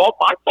your fault,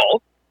 my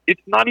fault.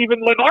 It's not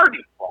even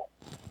Lenardi's fault.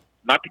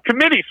 Not the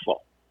committee's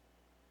fault.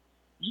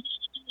 You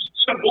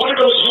just one of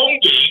those home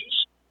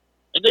games,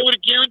 and they would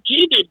have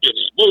guaranteed they'd get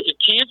in. What was it,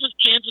 Kansas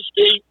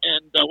State,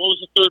 and what was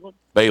the third one?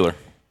 Baylor.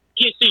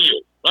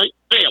 TCU, right?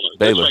 Baylor.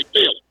 That's right,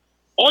 Baylor.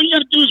 All you got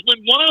to do is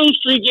win one of those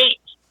 3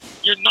 games.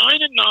 You're 9-9,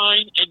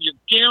 and you're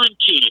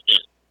guaranteed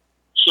it.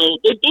 So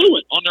they blew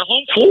it on their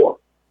home floor.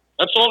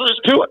 That's all there is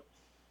to it.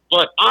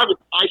 But I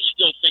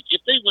still think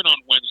if they win on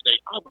Wednesday,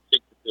 I would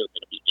think that they're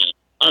going to be in.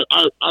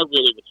 I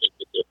really would think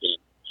that they're in.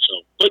 So,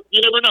 but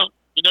you never know.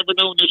 You never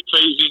know in this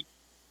crazy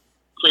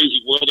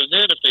crazy world. And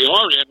then if they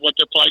are in,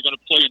 they're probably going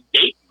to play in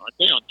Dayton, aren't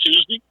they, on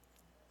Tuesday?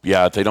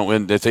 Yeah, if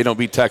they don't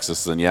beat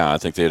Texas, then yeah, I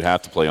think they'd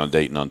have to play on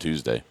Dayton on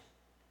Tuesday.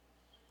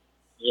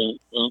 Yeah,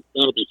 well,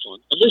 that'll be fun.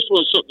 At least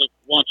we'll have something to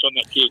watch on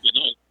that Tuesday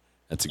night.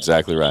 That's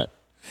exactly right.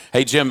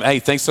 Hey, Jim,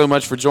 thanks so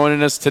much for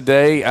joining us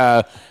today.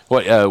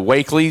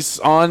 Wakely's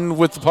on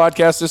with the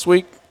podcast this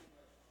week?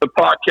 The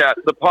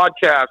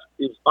podcast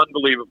is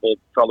unbelievable,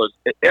 fellas.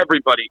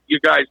 Everybody, you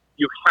guys,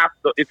 you have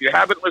to, if you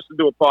haven't listened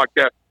to a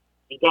podcast,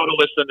 you got to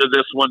listen to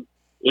this one.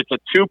 It's a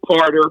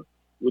two-parter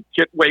with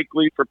Kit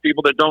Wakely. For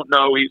people that don't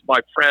know, he's my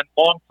friend,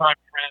 longtime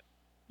friend.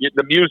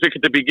 The music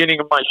at the beginning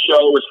of my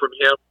show is from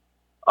him.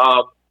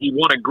 He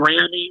won a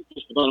Grammy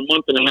just about a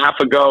month and a half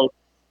ago,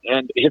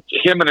 and it's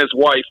him and his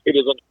wife. It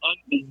is an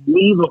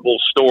unbelievable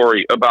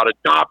story about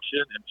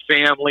adoption and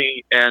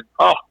family, and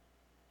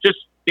just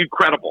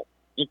incredible.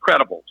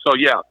 So,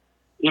 yeah,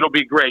 it'll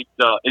be great.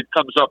 It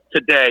comes up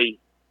today.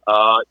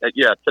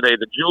 Today,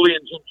 the Julie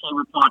and Jim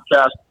Chamber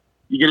podcast.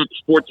 You get it at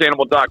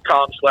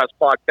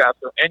sportsanimal.com/podcast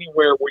or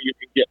anywhere where you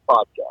can get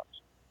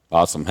podcasts.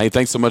 Awesome. Hey,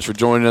 thanks so much for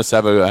joining us.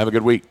 Have a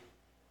good week.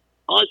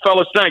 All right,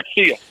 fellas. Thanks.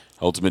 See you.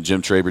 Ultimate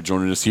Jim Traber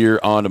joining us here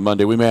on a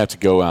Monday. We may have to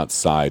go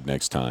outside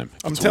next time.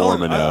 I'm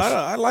telling you,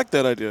 I like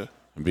that idea.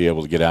 And be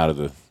able to get out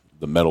of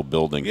the metal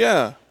building.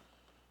 Yeah.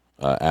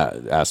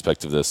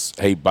 Aspect of this.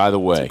 Hey, by the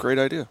way, that's a great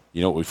idea.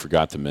 You know what we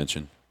forgot to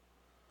mention?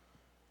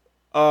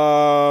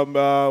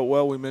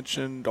 Well, we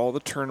mentioned all the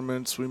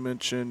tournaments. We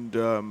mentioned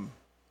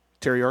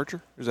Terry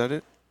Archer. Is that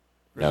it?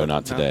 No,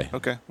 not today.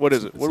 Okay. What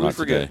is it? What did we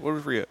forget? Today. What did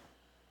we forget?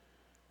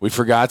 We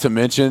forgot to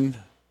mention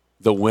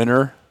the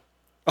winner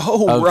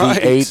of right.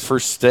 the 8 for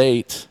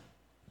state.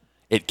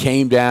 It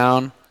came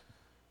down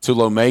to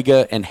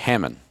Lomega and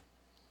Hammon.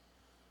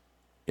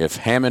 If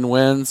Hammon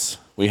wins,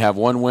 we have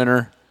one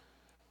winner.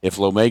 If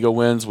Lomega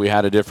wins, we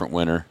had a different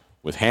winner.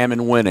 With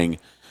Hammon winning,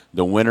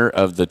 the winner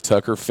of the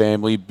Tucker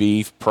Family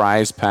Beef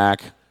prize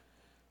pack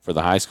for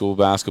the high school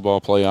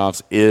basketball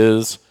playoffs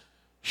is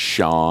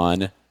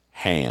Sean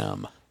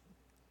Ham.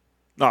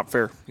 Not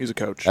fair. He's a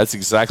coach. That's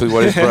exactly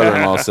what his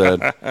brother-in-law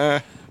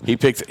said. He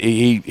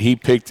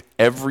picked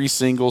every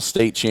single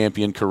state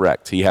champion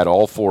correct. He had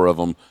all 4 of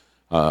them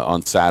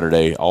on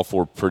Saturday. All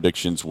 4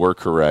 predictions were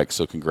correct.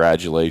 So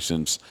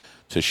congratulations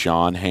to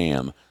Sean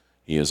Ham.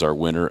 He is our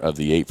winner of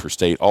the 8 for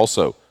state.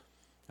 Also,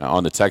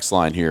 on the text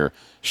line here,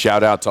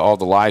 shout out to all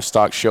the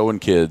livestock showing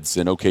kids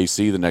in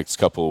OKC the next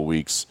couple of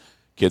weeks.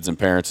 Kids and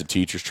parents and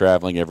teachers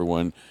traveling,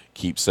 everyone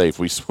keep safe.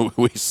 We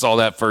saw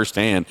that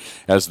firsthand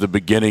as the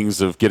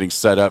beginnings of getting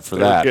set up for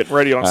that. Getting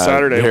ready on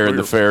Saturday. There in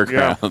the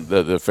fairground,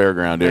 the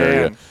fairground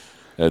area.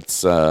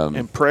 It's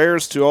and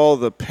prayers to all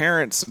the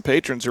parents and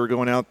patrons who are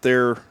going out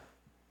there.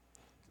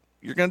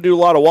 You're going to do a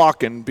lot of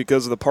walking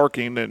because of the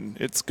parking, and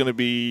it's going to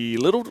be a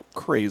little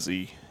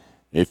crazy.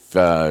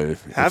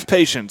 Have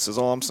patience is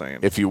all I'm saying.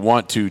 If you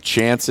want to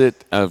chance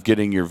it of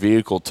getting your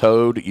vehicle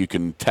towed, you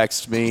can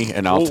text me,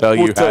 and I'll tell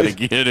you how to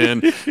get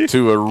in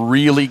to a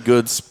really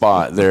good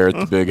spot there at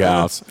the big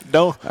house. I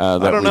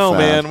don't know,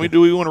 man.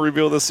 Do we want to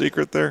reveal the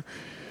secret there?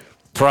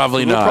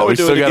 Probably not. We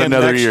still got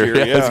another year.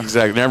 Yeah, that's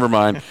exactly. Never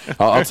mind.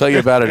 I'll tell you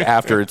about it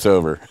after it's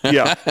over.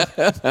 Yeah.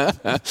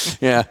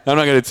 Yeah. I'm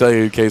not going to tell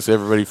you in case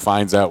everybody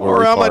finds out where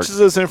we how park. much is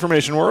this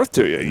information worth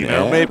to you? You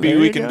know, maybe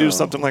we can do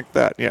something like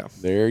that. Yeah.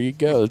 There you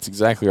go. That's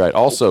exactly right.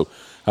 Also,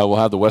 we'll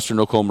have the Western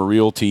Oklahoma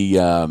Realty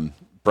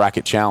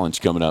Bracket Challenge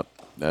coming up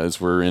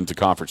as we're into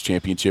Conference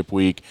Championship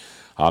Week.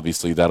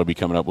 Obviously, that'll be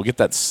coming up. We'll get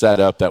that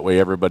set up. That way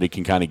everybody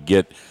can kind of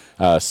get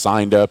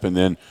signed up. And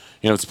then,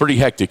 it's pretty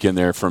hectic in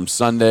there from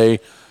Sunday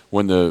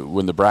when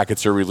the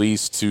brackets are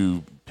released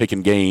to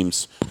picking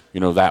games,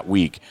 that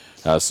week.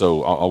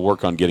 So I'll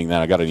work on getting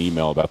that. I got an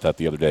email about that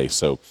the other day.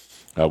 So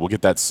we'll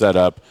get that set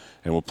up,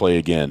 and we'll play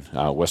again.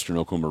 Western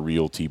Oklahoma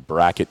Realty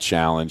Bracket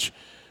Challenge.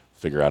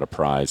 Figure out a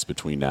prize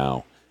between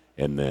now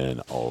and then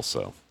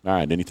also. All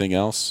right, anything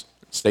else?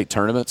 State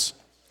tournaments.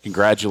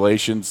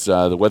 Congratulations.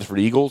 The Weatherford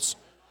Eagles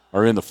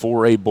are in the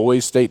 4A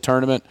Boys State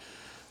Tournament.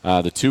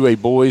 The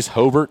 2A Boys,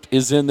 Hobart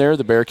is in there.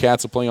 The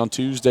Bearcats will play on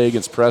Tuesday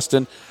against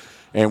Preston.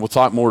 And we'll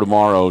talk more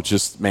tomorrow.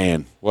 Just,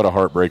 man, what a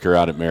heartbreaker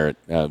out at Merritt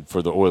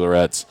for the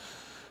Oilerettes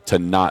to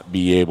not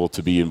be able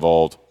to be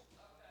involved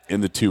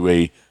in the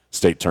 2A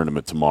state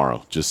tournament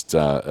tomorrow. Just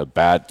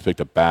picked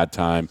a bad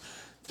time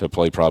to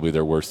play probably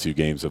their worst 2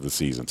 games of the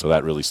season. So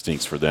that really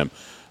stinks for them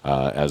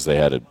as they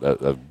had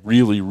a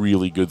really,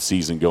 really good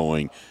season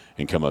going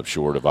and come up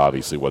short of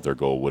obviously what their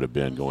goal would have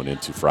been going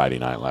into Friday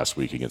night last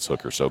week against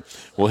Hooker. So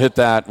we'll hit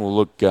that. We'll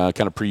look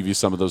kind of preview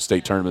some of those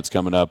state tournaments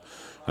coming up.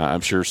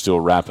 I'm sure still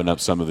wrapping up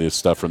some of this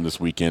stuff from this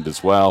weekend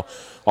as well.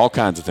 All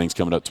kinds of things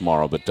coming up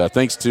tomorrow. But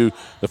thanks to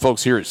the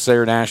folks here at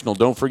Sayre National.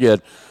 Don't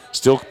forget,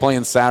 still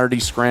playing Saturday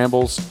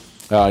scrambles.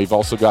 You've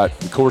also got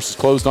the courses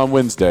closed on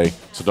Wednesday,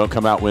 so don't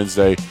come out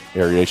Wednesday.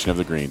 Aeration of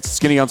the greens.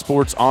 Skinny on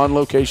Sports on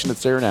location at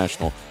Sayre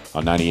National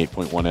on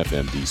 98.1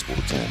 FM, D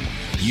Sports Animal.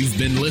 You've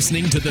been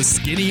listening to the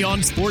Skinny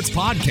on Sports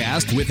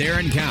podcast with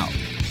Aaron Cow.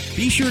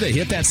 Be sure to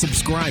hit that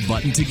subscribe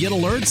button to get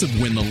alerts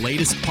of when the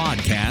latest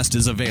podcast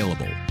is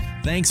available.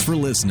 Thanks for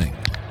listening.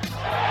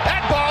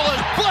 That ball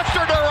is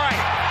Blister to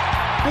right.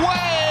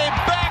 Way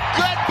back.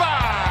 Goodbye.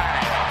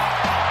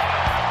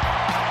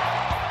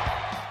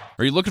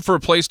 Are you looking for a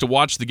place to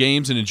watch the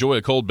games and enjoy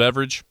a cold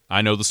beverage?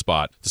 I know the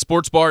spot. The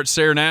Sports Bar at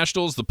Sayre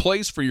National is the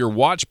place for your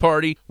watch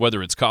party,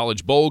 whether it's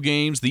college bowl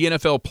games, the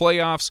NFL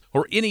playoffs,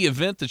 or any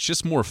event that's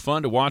just more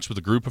fun to watch with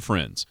a group of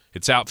friends.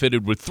 It's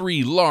outfitted with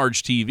 3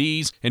 large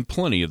TVs and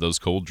plenty of those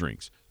cold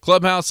drinks.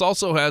 Clubhouse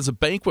also has a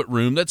banquet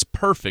room that's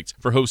perfect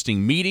for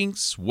hosting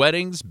meetings,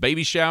 weddings,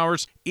 baby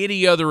showers,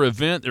 any other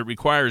event that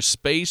requires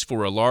space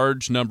for a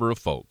large number of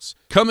folks.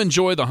 Come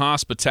enjoy the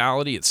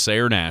hospitality at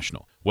Sayre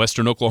National,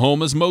 Western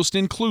Oklahoma's most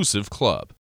inclusive club.